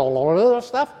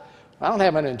stuff. I don't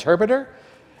have an interpreter.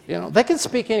 They can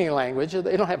speak any language.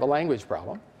 They don't have a language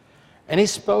problem. And he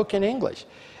spoke in English.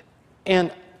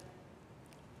 And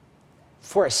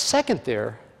for a second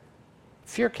there,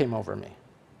 fear came over me.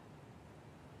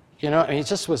 It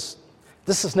just was,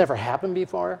 this has never happened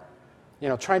before.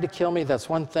 Trying to kill me, that's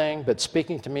one thing, but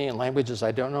speaking to me in languages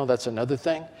I don't know, that's another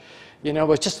thing. It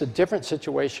was just a different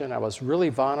situation. I was really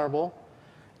vulnerable,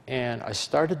 and I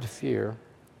started to fear.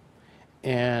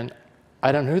 And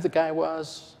I don't know who the guy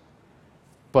was,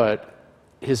 but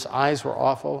his eyes were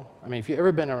awful. I mean, if you've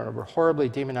ever been a horribly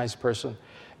demonized person,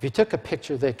 if you took a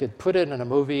picture, they could put it in a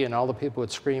movie and all the people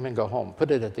would scream and go home.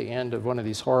 Put it at the end of one of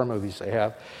these horror movies they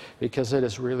have, because it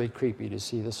is really creepy to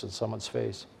see this in someone's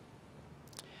face.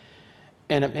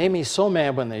 And it made me so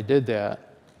mad when they did that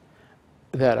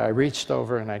I reached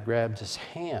over and I grabbed his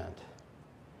hand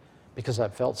because I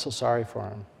felt so sorry for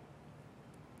him.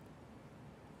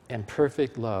 And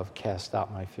perfect love cast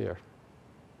out my fear.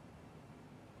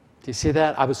 Do you see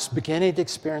that? I was beginning to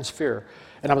experience fear,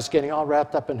 and I was getting all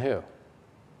wrapped up in who?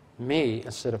 Me,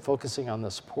 instead of focusing on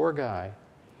this poor guy,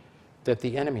 that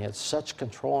the enemy had such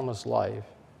control in his life,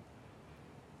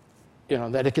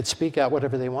 that it could speak out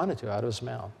whatever they wanted to out of his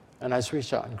mouth. And I just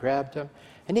reached out and grabbed him,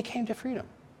 and he came to freedom.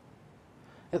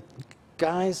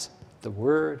 Guys, the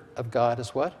Word of God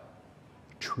is what?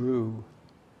 True.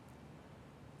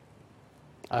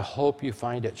 I hope you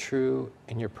find it true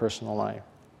in your personal life.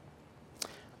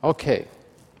 Okay.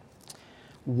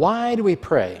 Why do we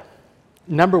pray?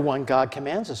 Number one, God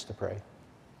commands us to pray.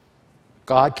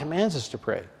 God commands us to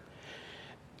pray.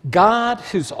 God,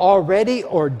 who's already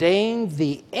ordained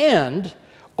the end,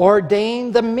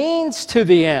 ordained the means to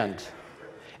the end.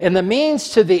 And the means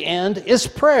to the end is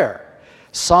prayer.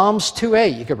 Psalms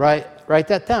 2:8, you could write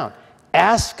that down.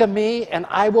 Ask of me and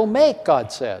I will make,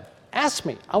 God said. Ask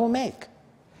me, I will make.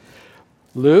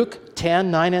 Luke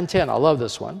 10:9 and 10, I love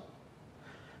this one,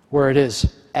 where it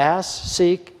is ask,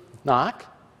 seek, knock,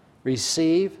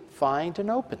 receive, find,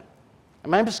 and open.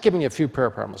 And I'm just giving you a few prayer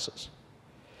promises.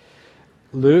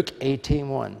 Luke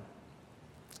 18:1.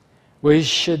 We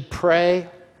should pray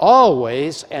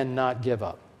always and not give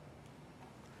up.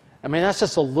 I mean, that's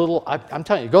just a little, I'm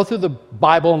telling you, go through the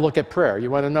Bible and look at prayer.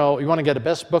 You want to get a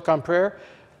best book on prayer?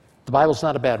 The Bible's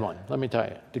not a bad one, let me tell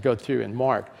you, to go through and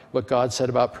mark what God said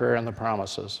about prayer and the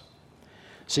promises.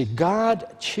 See, God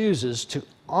chooses to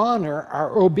honor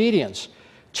our obedience.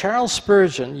 Charles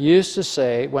Spurgeon used to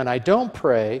say, when I don't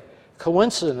pray,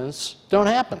 coincidences don't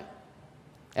happen.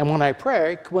 And when I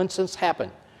pray, coincidences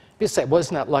happen. You say, well,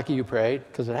 isn't that lucky you prayed?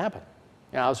 Because it happened.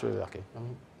 Yeah, I was really lucky.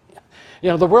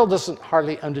 The world doesn't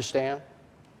hardly understand,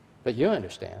 but you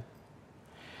understand.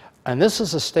 And this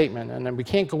is a statement, and then we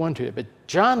can't go into it, but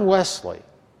John Wesley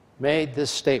made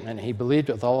this statement. He believed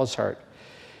it with all his heart.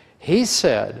 He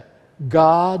said,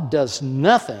 God does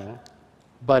nothing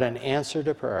but an answer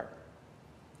to prayer.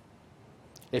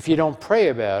 If you don't pray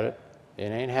about it, it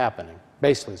ain't happening.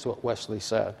 Basically, is what Wesley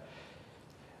said.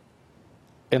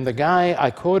 And the guy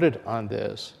I quoted on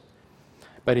this,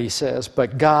 but he says,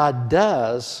 but God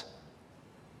does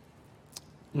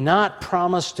not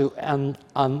promise to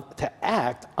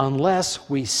act unless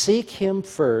we seek him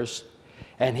first,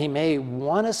 and he may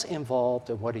want us involved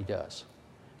in what he does.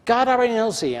 God already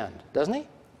knows the end, doesn't he?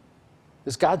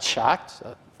 Is God shocked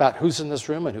about who's in this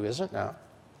room and who isn't? No.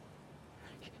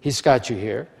 He's got you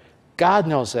here. God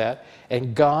knows that,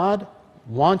 and God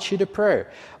wants you to pray.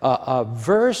 A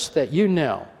verse that you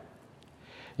know,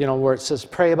 where it says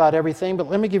pray about everything, but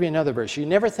let me give you another verse. You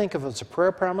never think of it as a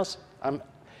prayer promise?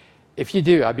 If you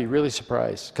do, I'd be really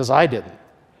surprised, because I didn't.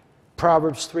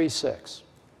 Proverbs 3:6.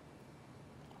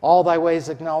 All thy ways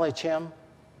acknowledge him,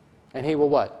 and he will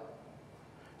what?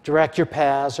 Direct your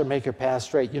paths or make your paths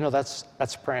straight.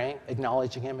 That's praying,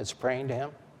 acknowledging him. It's praying to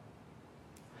him.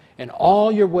 In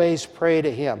all your ways, pray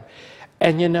to him.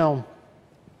 And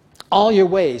all your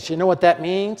ways, you know what that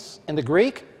means in the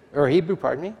Greek, or Hebrew,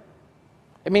 pardon me?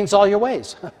 It means all your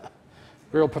ways.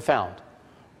 Real profound.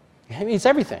 It means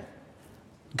everything.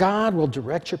 God will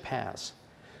direct your paths.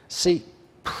 See,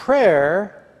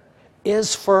 prayer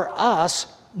is for us,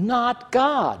 not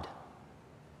God.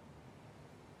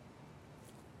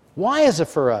 Why is it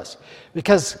for us?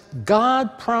 Because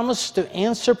God promised to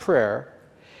answer prayer,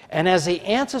 and as he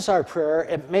answers our prayer,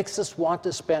 it makes us want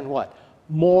to spend what?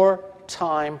 More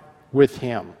time with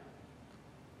him.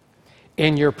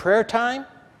 In your prayer time,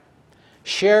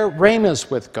 share rhemas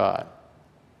with God.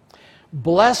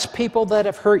 Bless people that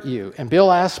have hurt you. And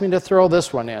Bill asked me to throw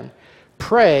this one in.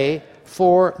 Pray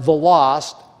for the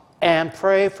lost and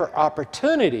pray for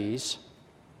opportunities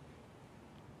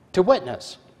to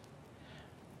witness.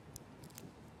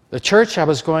 The church I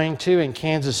was going to in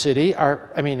Kansas City,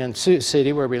 in Sioux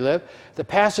City where we live, the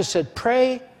pastor said,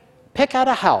 pick out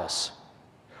a house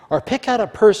or pick out a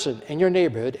person in your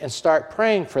neighborhood and start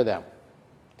praying for them.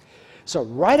 So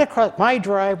right across my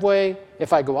driveway,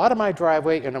 if I go out of my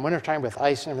driveway in the wintertime with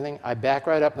ice and everything, I back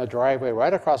right up in the driveway,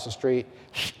 right across the street,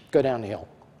 go down the hill.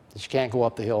 You can't go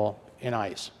up the hill in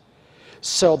ice.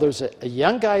 So there's a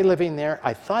young guy living there.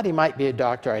 I thought he might be a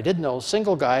doctor. I didn't know.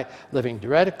 Single guy living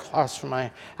right across from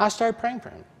I started praying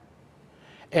for him.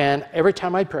 And every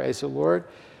time I'd pray, I said, Lord,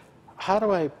 how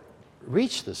do I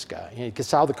reach this guy? He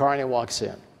gets out of the car and he walks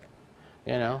in,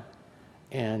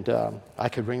 And I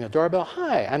could ring the doorbell.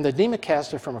 Hi, I'm the demon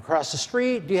caster from across the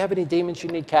street. Do you have any demons you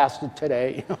need casted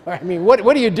today?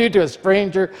 What do you do to a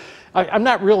stranger? I'm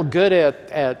not real good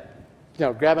at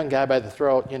grabbing a guy by the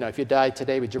throat. If you died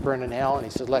today, would you burn in hell? And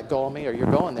he said, let go of me or you're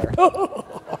going there.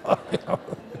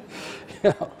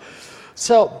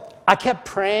 So I kept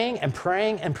praying and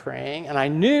praying and praying, and I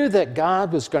knew that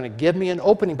God was going to give me an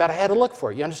opening, but I had to look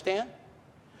for it. You understand?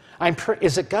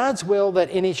 Is it God's will that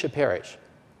any should perish?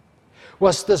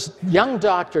 Was this young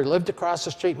doctor lived across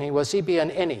the street from me, was he being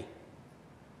any?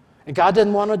 And God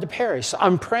didn't want him to perish. So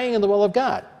I'm praying in the will of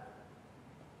God.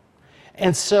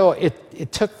 And so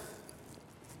it took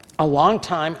a long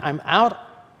time. I'm out.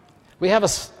 We have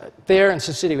there in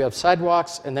Sioux City, we have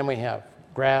sidewalks, and then we have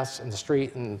grass in the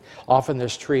street, and often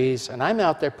there's trees. And I'm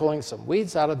out there pulling some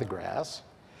weeds out of the grass.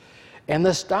 And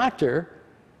this doctor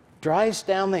drives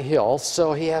down the hill,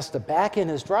 so he has to back in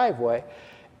his driveway,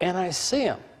 and I see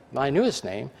him. I knew his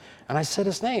name, and I said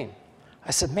his name.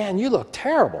 I said, man, you look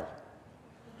terrible.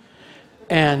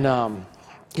 And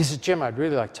he said, Jim, I'd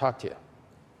really like to talk to you.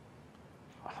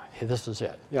 Hey, this is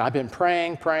it. I've been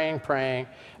praying.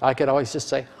 I could always just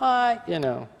say, hi,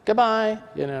 goodbye,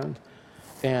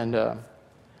 And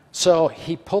so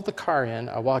he pulled the car in.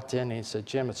 I walked in, and he said,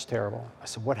 Jim, it's terrible. I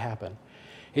said, what happened?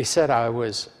 He said,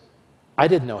 I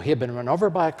didn't know. He had been run over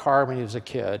by a car when he was a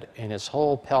kid, and his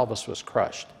whole pelvis was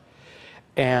crushed.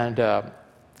 And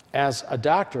as a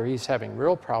doctor, he's having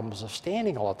real problems of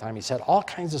standing all the time. He's had all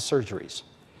kinds of surgeries.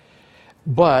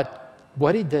 But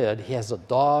what he did, he has a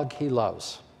dog he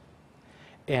loves.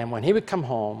 And when he would come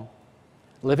home,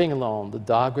 living alone, the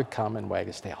dog would come and wag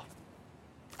his tail.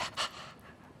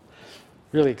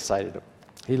 Really excited him.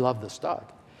 He loved this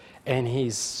dog. And he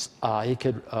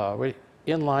could,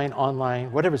 inline,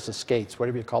 online, whatever's the skates,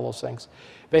 whatever you call those things.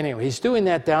 But anyway, he's doing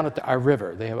that down at our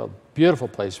river. They have a beautiful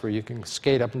place where you can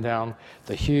skate up and down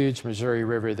the huge Missouri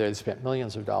River there. They spent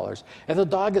millions of dollars. And the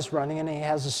dog is running and he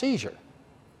has a seizure.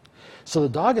 So the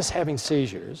dog is having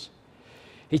seizures.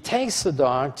 He takes the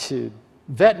dog to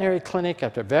veterinary clinic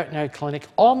after veterinary clinic.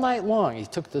 All night long, he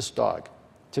took this dog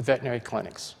to veterinary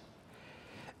clinics.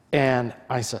 And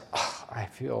I said, I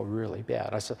feel really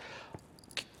bad. I said,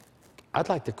 I'd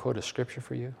like to quote a scripture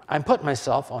for you. I'm putting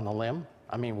myself on a limb.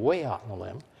 Way out on a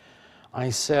limb. I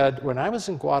said, when I was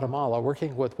in Guatemala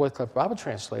working with Wycliffe Bible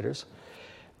translators,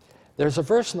 there's a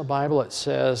verse in the Bible that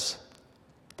says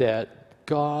that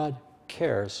God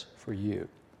cares for you.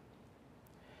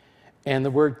 And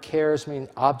the word cares means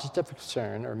object of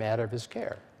concern or matter of his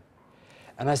care.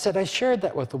 And I said, I shared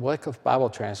that with the Wycliffe Bible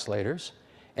translators,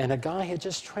 and a guy had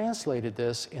just translated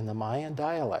this in the Mayan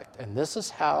dialect. And this is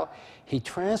how he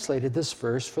translated this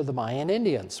verse for the Mayan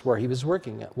Indians, where he was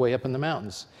working way up in the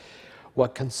mountains.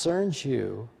 What concerns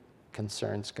you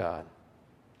concerns God.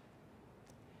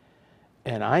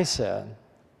 And I said,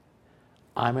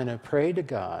 I'm going to pray to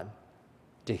God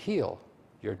to heal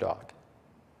your dog.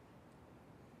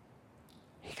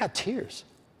 He got tears.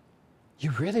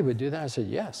 You really would do that? I said,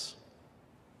 yes.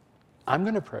 I'm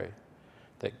going to pray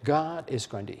that God is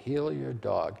going to heal your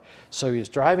dog. So he was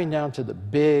driving down to the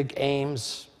big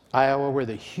Ames, Iowa, where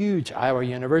the huge Iowa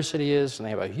University is, and they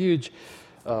have a huge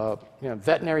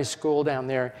veterinary school down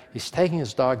there. He's taking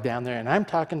his dog down there, and I'm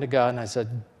talking to God, and I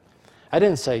said, I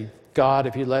didn't say, God,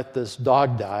 if you let this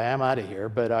dog die, I'm out of here.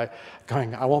 But I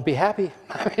won't be happy.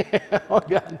 Oh,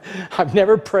 God, I've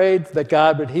never prayed that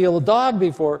God would heal a dog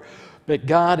before. But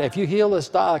God, if you heal this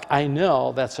dog, I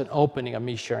know that's an opening of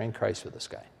me sharing Christ with this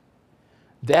guy.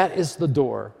 That is the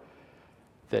door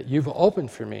that you've opened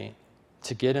for me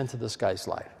to get into this guy's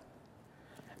life.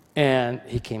 And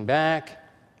he came back,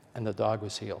 and the dog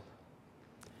was healed.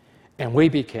 And we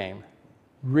became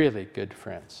really good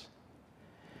friends.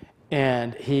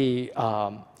 And he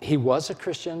was a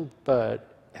Christian,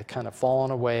 but had kind of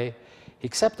fallen away. He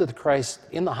accepted Christ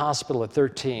in the hospital at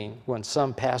 13 when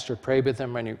some pastor prayed with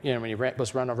him when he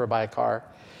was run over by a car.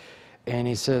 And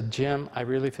he said, Jim, I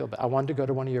really feel bad. I wanted to go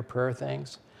to one of your prayer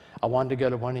things. I wanted to go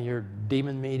to one of your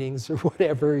demon meetings or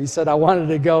whatever. He said, I wanted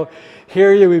to go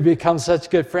hear you. We become such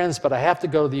good friends, but I have to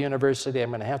go to the university. I'm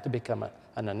going to have to become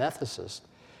an anesthetist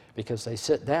because they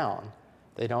sit down.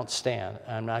 They don't stand.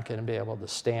 I'm not going to be able to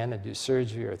stand and do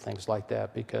surgery or things like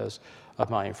that because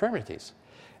of my infirmities.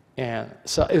 And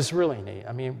so it was really neat.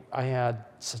 I mean, I had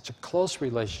such a close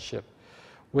relationship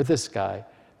with this guy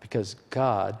because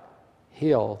God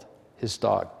healed his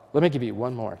dog. Let me give you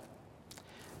one more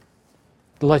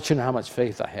to let you know how much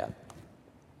faith I had.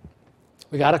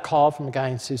 We got a call from a guy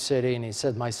in Sioux City, and he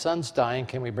said, my son's dying.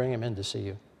 Can we bring him in to see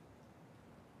you?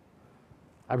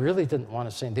 I really didn't want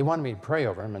to see him. They wanted me to pray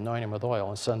over him, anoint him with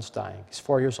oil. His son's dying. He's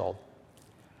 4 years old.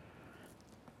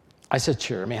 I said,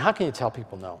 sure. I mean, how can you tell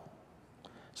people no?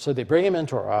 So they bring him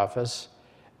into our office,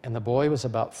 and the boy was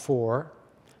about 4.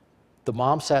 The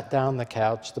mom sat down on the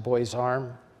couch. The boy's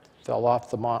arm fell off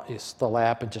the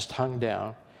lap and just hung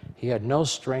down. He had no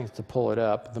strength to pull it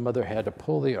up. The mother had to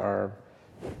pull the arm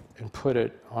and put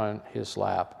it on his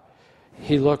lap.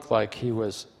 He looked like he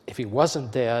was, if he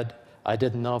wasn't dead, I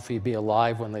didn't know if he'd be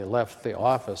alive when they left the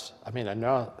office. I mean,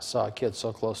 I saw a kid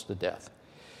so close to death.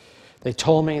 They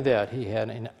told me that he had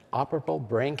inoperable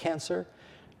brain cancer.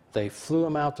 They flew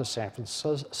him out to San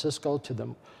Francisco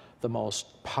to the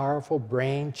most powerful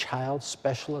brain child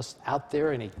specialist out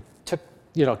there, and he took,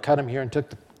 cut him here and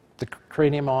took the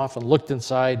cranium off and looked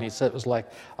inside, and he said it was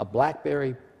like a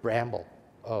blackberry bramble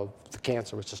of the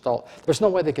cancer, which is all, there's no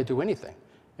way they could do anything.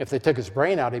 If they took his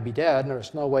brain out, he'd be dead, and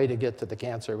there's no way to get to the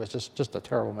cancer. It was just a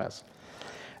terrible mess.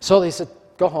 So they said,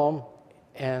 go home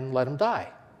and let him die.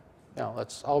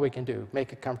 That's all we can do.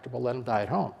 Make it comfortable, let him die at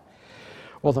home.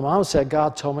 Well, the mom said,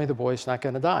 God told me the boy's not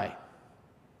going to die.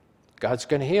 God's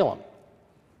going to heal him.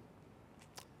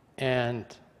 And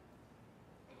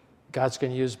God's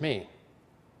going to use me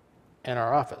in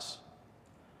our office.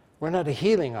 We're not a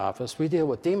healing office. We deal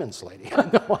with demons, lady.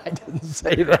 No, I didn't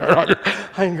say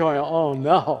that. I'm going, oh,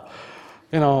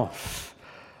 no.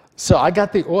 So I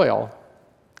got the oil,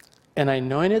 and I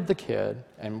anointed the kid,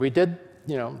 and we did,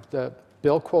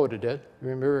 Bill quoted it.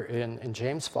 Remember in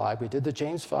James 5, we did the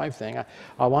James 5 thing.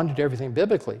 I wanted to do everything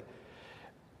biblically.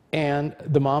 And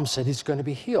the mom said he's going to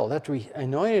be healed. After we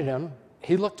anointed him,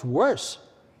 he looked worse.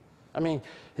 I mean,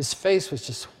 his face was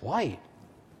just white.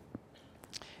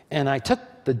 And I took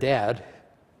the dad,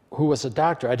 who was a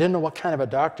doctor. I didn't know what kind of a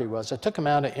doctor he was. I took him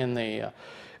out in the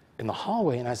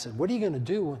hallway, and I said, what are you going to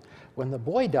do when the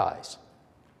boy dies?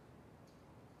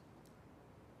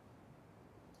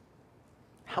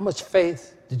 How much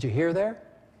faith did you hear there?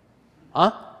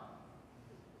 Huh?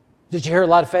 Did you hear a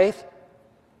lot of faith?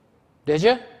 Did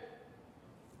you?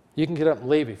 You can get up and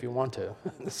leave if you want to.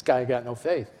 This guy got no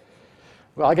faith.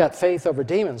 Well, I got faith over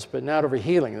demons, but not over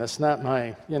healing. That's not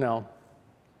my,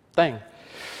 thing.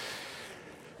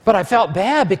 But I felt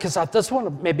bad because I just want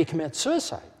to maybe commit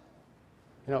suicide.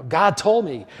 God told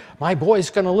me, my boy's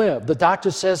going to live. The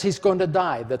doctor says he's going to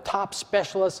die. The top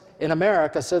specialist in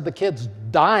America said the kid's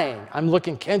dying. I'm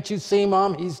looking, can't you see,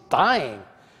 Mom? He's dying.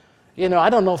 I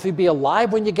don't know if he'd be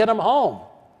alive when you get him home.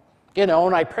 And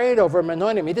I prayed over him,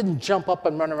 anointed him. He didn't jump up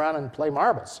and run around and play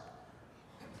marbles.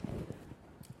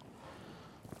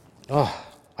 Oh,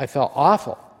 I felt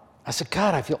awful. I said,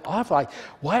 God, I feel awful.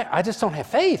 Why? I just don't have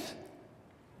faith.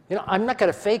 I'm not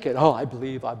going to fake it. Oh, I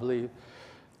believe.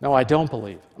 No, I don't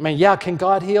believe. I mean, yeah, can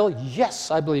God heal?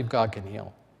 Yes, I believe God can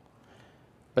heal.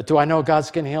 But do I know God's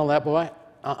going to heal that boy?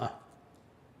 Do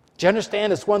you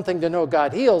understand? It's one thing to know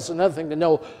God heals, another thing to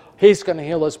know He's going to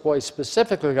heal this boy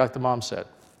specifically like the mom said.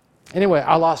 Anyway,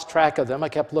 I lost track of them. I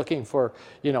kept looking for,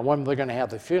 when they're going to have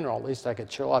the funeral. At least I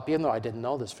could show up, even though I didn't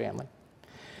know this family.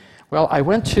 Well, I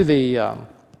went to there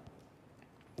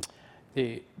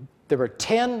were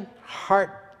 10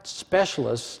 heart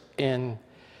specialists in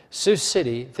Sioux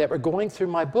City that were going through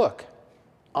my book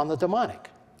on the demonic.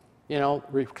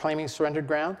 Reclaiming Surrendered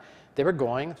Ground. They were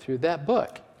going through that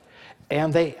book.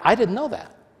 And I didn't know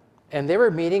that. And they were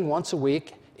meeting once a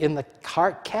week in the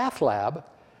heart cath lab,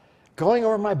 going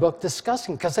over my book,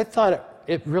 discussing, because I thought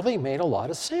it really made a lot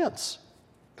of sense.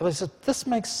 Because I said, this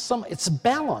makes it's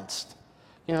balanced.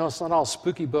 It's not all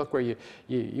spooky book where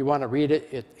you want to read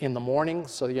it in the morning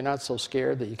so you're not so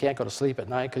scared that you can't go to sleep at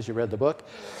night because you read the book,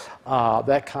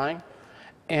 that kind.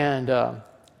 And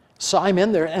so I'm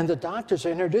in there, and the doctors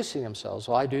are introducing themselves.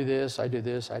 Well, I do this, I do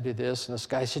this, I do this. And this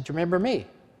guy said, do you remember me?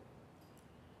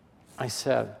 I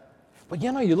said,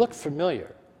 well, you look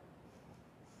familiar.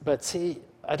 But see,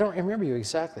 I don't remember you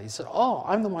exactly. He said, oh,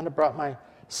 I'm the one that brought my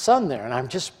son there, and I'm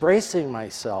just bracing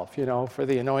myself, for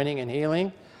the anointing and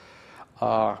healing,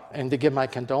 and to give my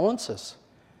condolences.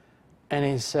 And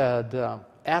he said,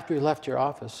 after he left your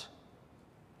office,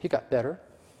 he got better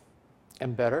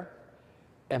and better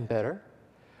and better.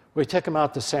 We took him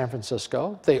out to San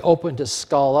Francisco. They opened his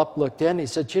skull up, looked in. He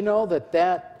said,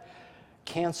 that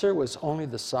cancer was only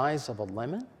the size of a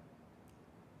lemon?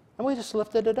 And we just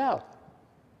lifted it out.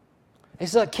 He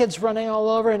said, that kid's running all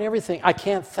over and everything. I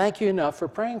can't thank you enough for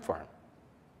praying for him.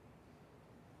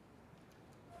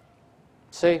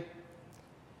 See?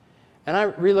 And I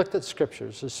re-looked at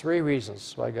scriptures. There's 3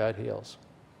 reasons why God heals.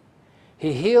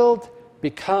 He healed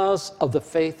because of the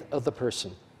faith of the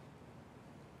person.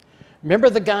 Remember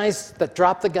the guys that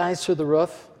dropped the guys through the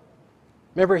roof?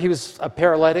 Remember he was a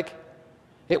paralytic?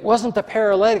 It wasn't the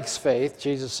paralytic's faith,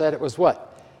 Jesus said. It was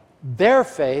what? Their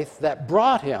faith that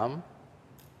brought him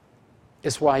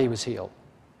is why he was healed.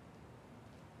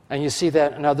 And you see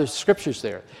that in other scriptures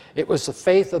there. It was the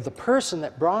faith of the person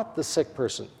that brought the sick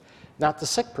person, not the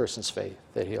sick person's faith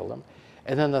that healed him.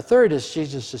 And then the third is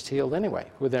Jesus just healed anyway,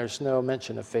 where there's no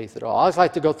mention of faith at all. I always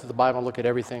like to go through the Bible and look at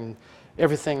everything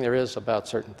there is about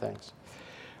certain things.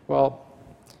 Well,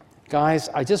 guys,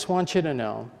 I just want you to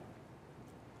know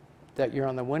that you're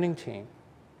on the winning team,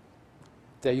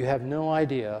 that you have no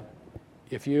idea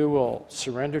if you will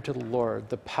surrender to the Lord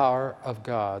the power of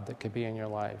God that could be in your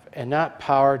life. And not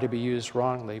power to be used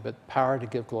wrongly, but power to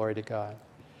give glory to God.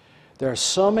 There are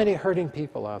so many hurting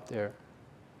people out there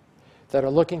that are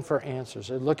looking for answers.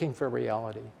 They're looking for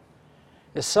reality.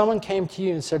 If someone came to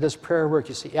you and said, does prayer work?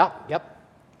 You say, yep.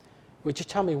 Would you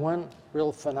tell me one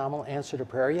real phenomenal answer to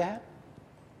prayer you had?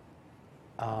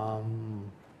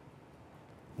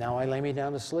 Now I lay me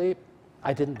down to sleep.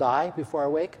 I didn't die before I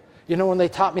wake. When they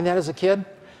taught me that as a kid,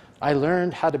 I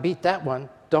learned how to beat that one.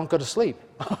 Don't go to sleep.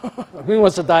 Who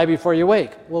wants to die before you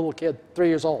wake? Little kid, 3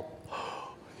 years old.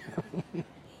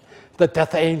 The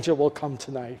death angel will come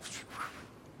tonight.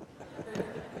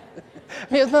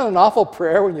 Isn't that an awful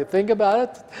prayer when you think about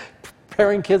it?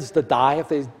 Preparing kids to die if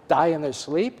they die in their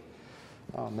sleep?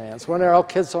 Oh, man, it's when our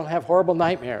kids don't have horrible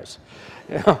nightmares.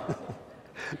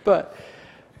 But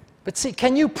see,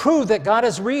 can you prove that God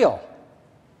is real?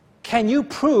 Can you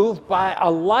prove by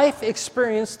a life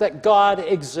experience that God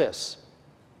exists?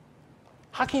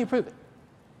 How can you prove it?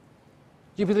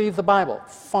 You believe the Bible?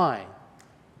 Fine.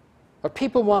 But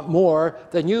people want more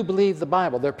than you believe the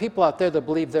Bible. There are people out there that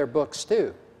believe their books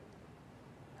too.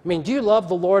 I mean, do you love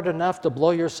the Lord enough to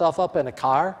blow yourself up in a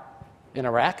car in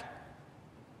Iraq?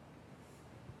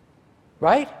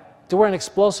 Right? To wear an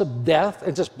explosive death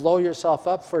and just blow yourself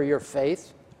up for your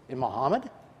faith in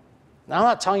Muhammad? Now, I'm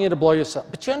not telling you to blow yourself,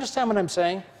 but you understand what I'm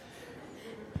saying?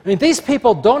 I mean, these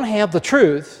people don't have the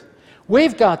truth.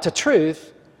 We've got the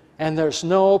truth, and there's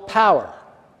no power.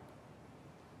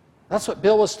 That's what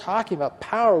Bill was talking about,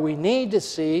 power. We need to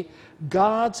see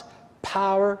God's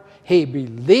power. He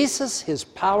releases his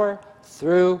power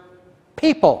through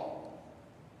people.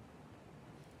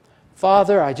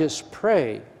 Father, I just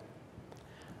pray.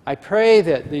 I pray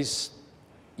that these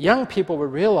young people will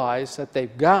realize that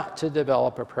they've got to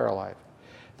develop a prayer life.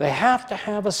 They have to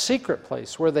have a secret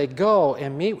place where they go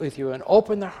and meet with you and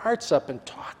open their hearts up and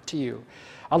talk to you.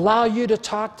 Allow you to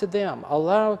talk to them.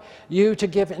 Allow you to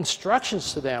give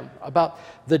instructions to them about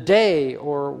the day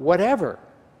or whatever.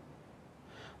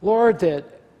 Lord,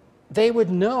 that they would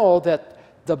know that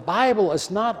the Bible is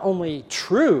not only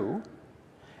true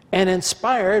and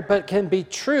inspired, but can be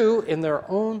true in their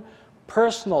own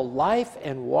personal life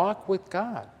and walk with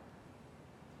God.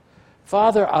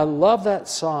 Father, I love that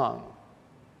song.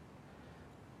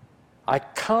 I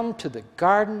come to the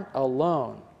garden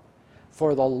alone.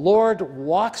 For the Lord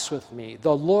walks with me,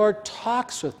 the Lord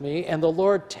talks with me, and the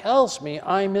Lord tells me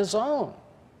I'm His own.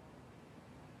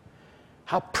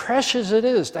 How precious it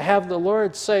is to have the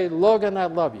Lord say, Logan, I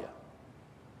love you.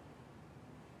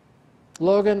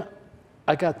 Logan,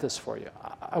 I got this for you.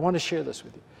 I want to share this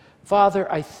with you.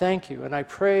 Father, I thank you, and I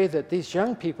pray that these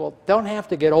young people don't have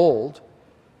to get old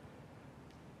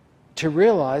to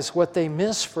realize what they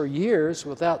miss for years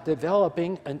without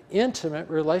developing an intimate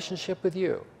relationship with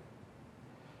you.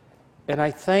 And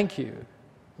I thank you,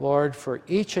 Lord, for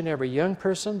each and every young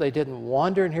person. They didn't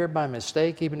wander in here by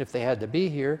mistake, even if they had to be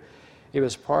here. It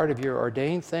was part of your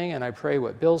ordained thing, and I pray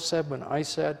what Bill said when I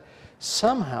said,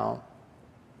 somehow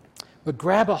would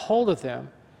grab a hold of them,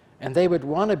 and they would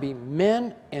want to be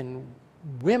men and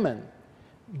women,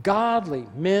 godly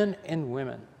men and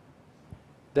women,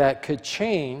 that could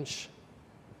change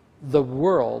the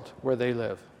world where they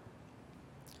live.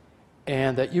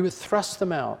 And that you would thrust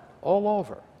them out all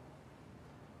over.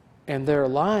 And their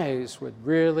lives would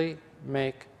really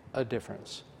make a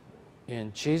difference.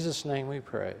 In Jesus' name we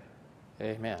pray.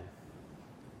 Amen.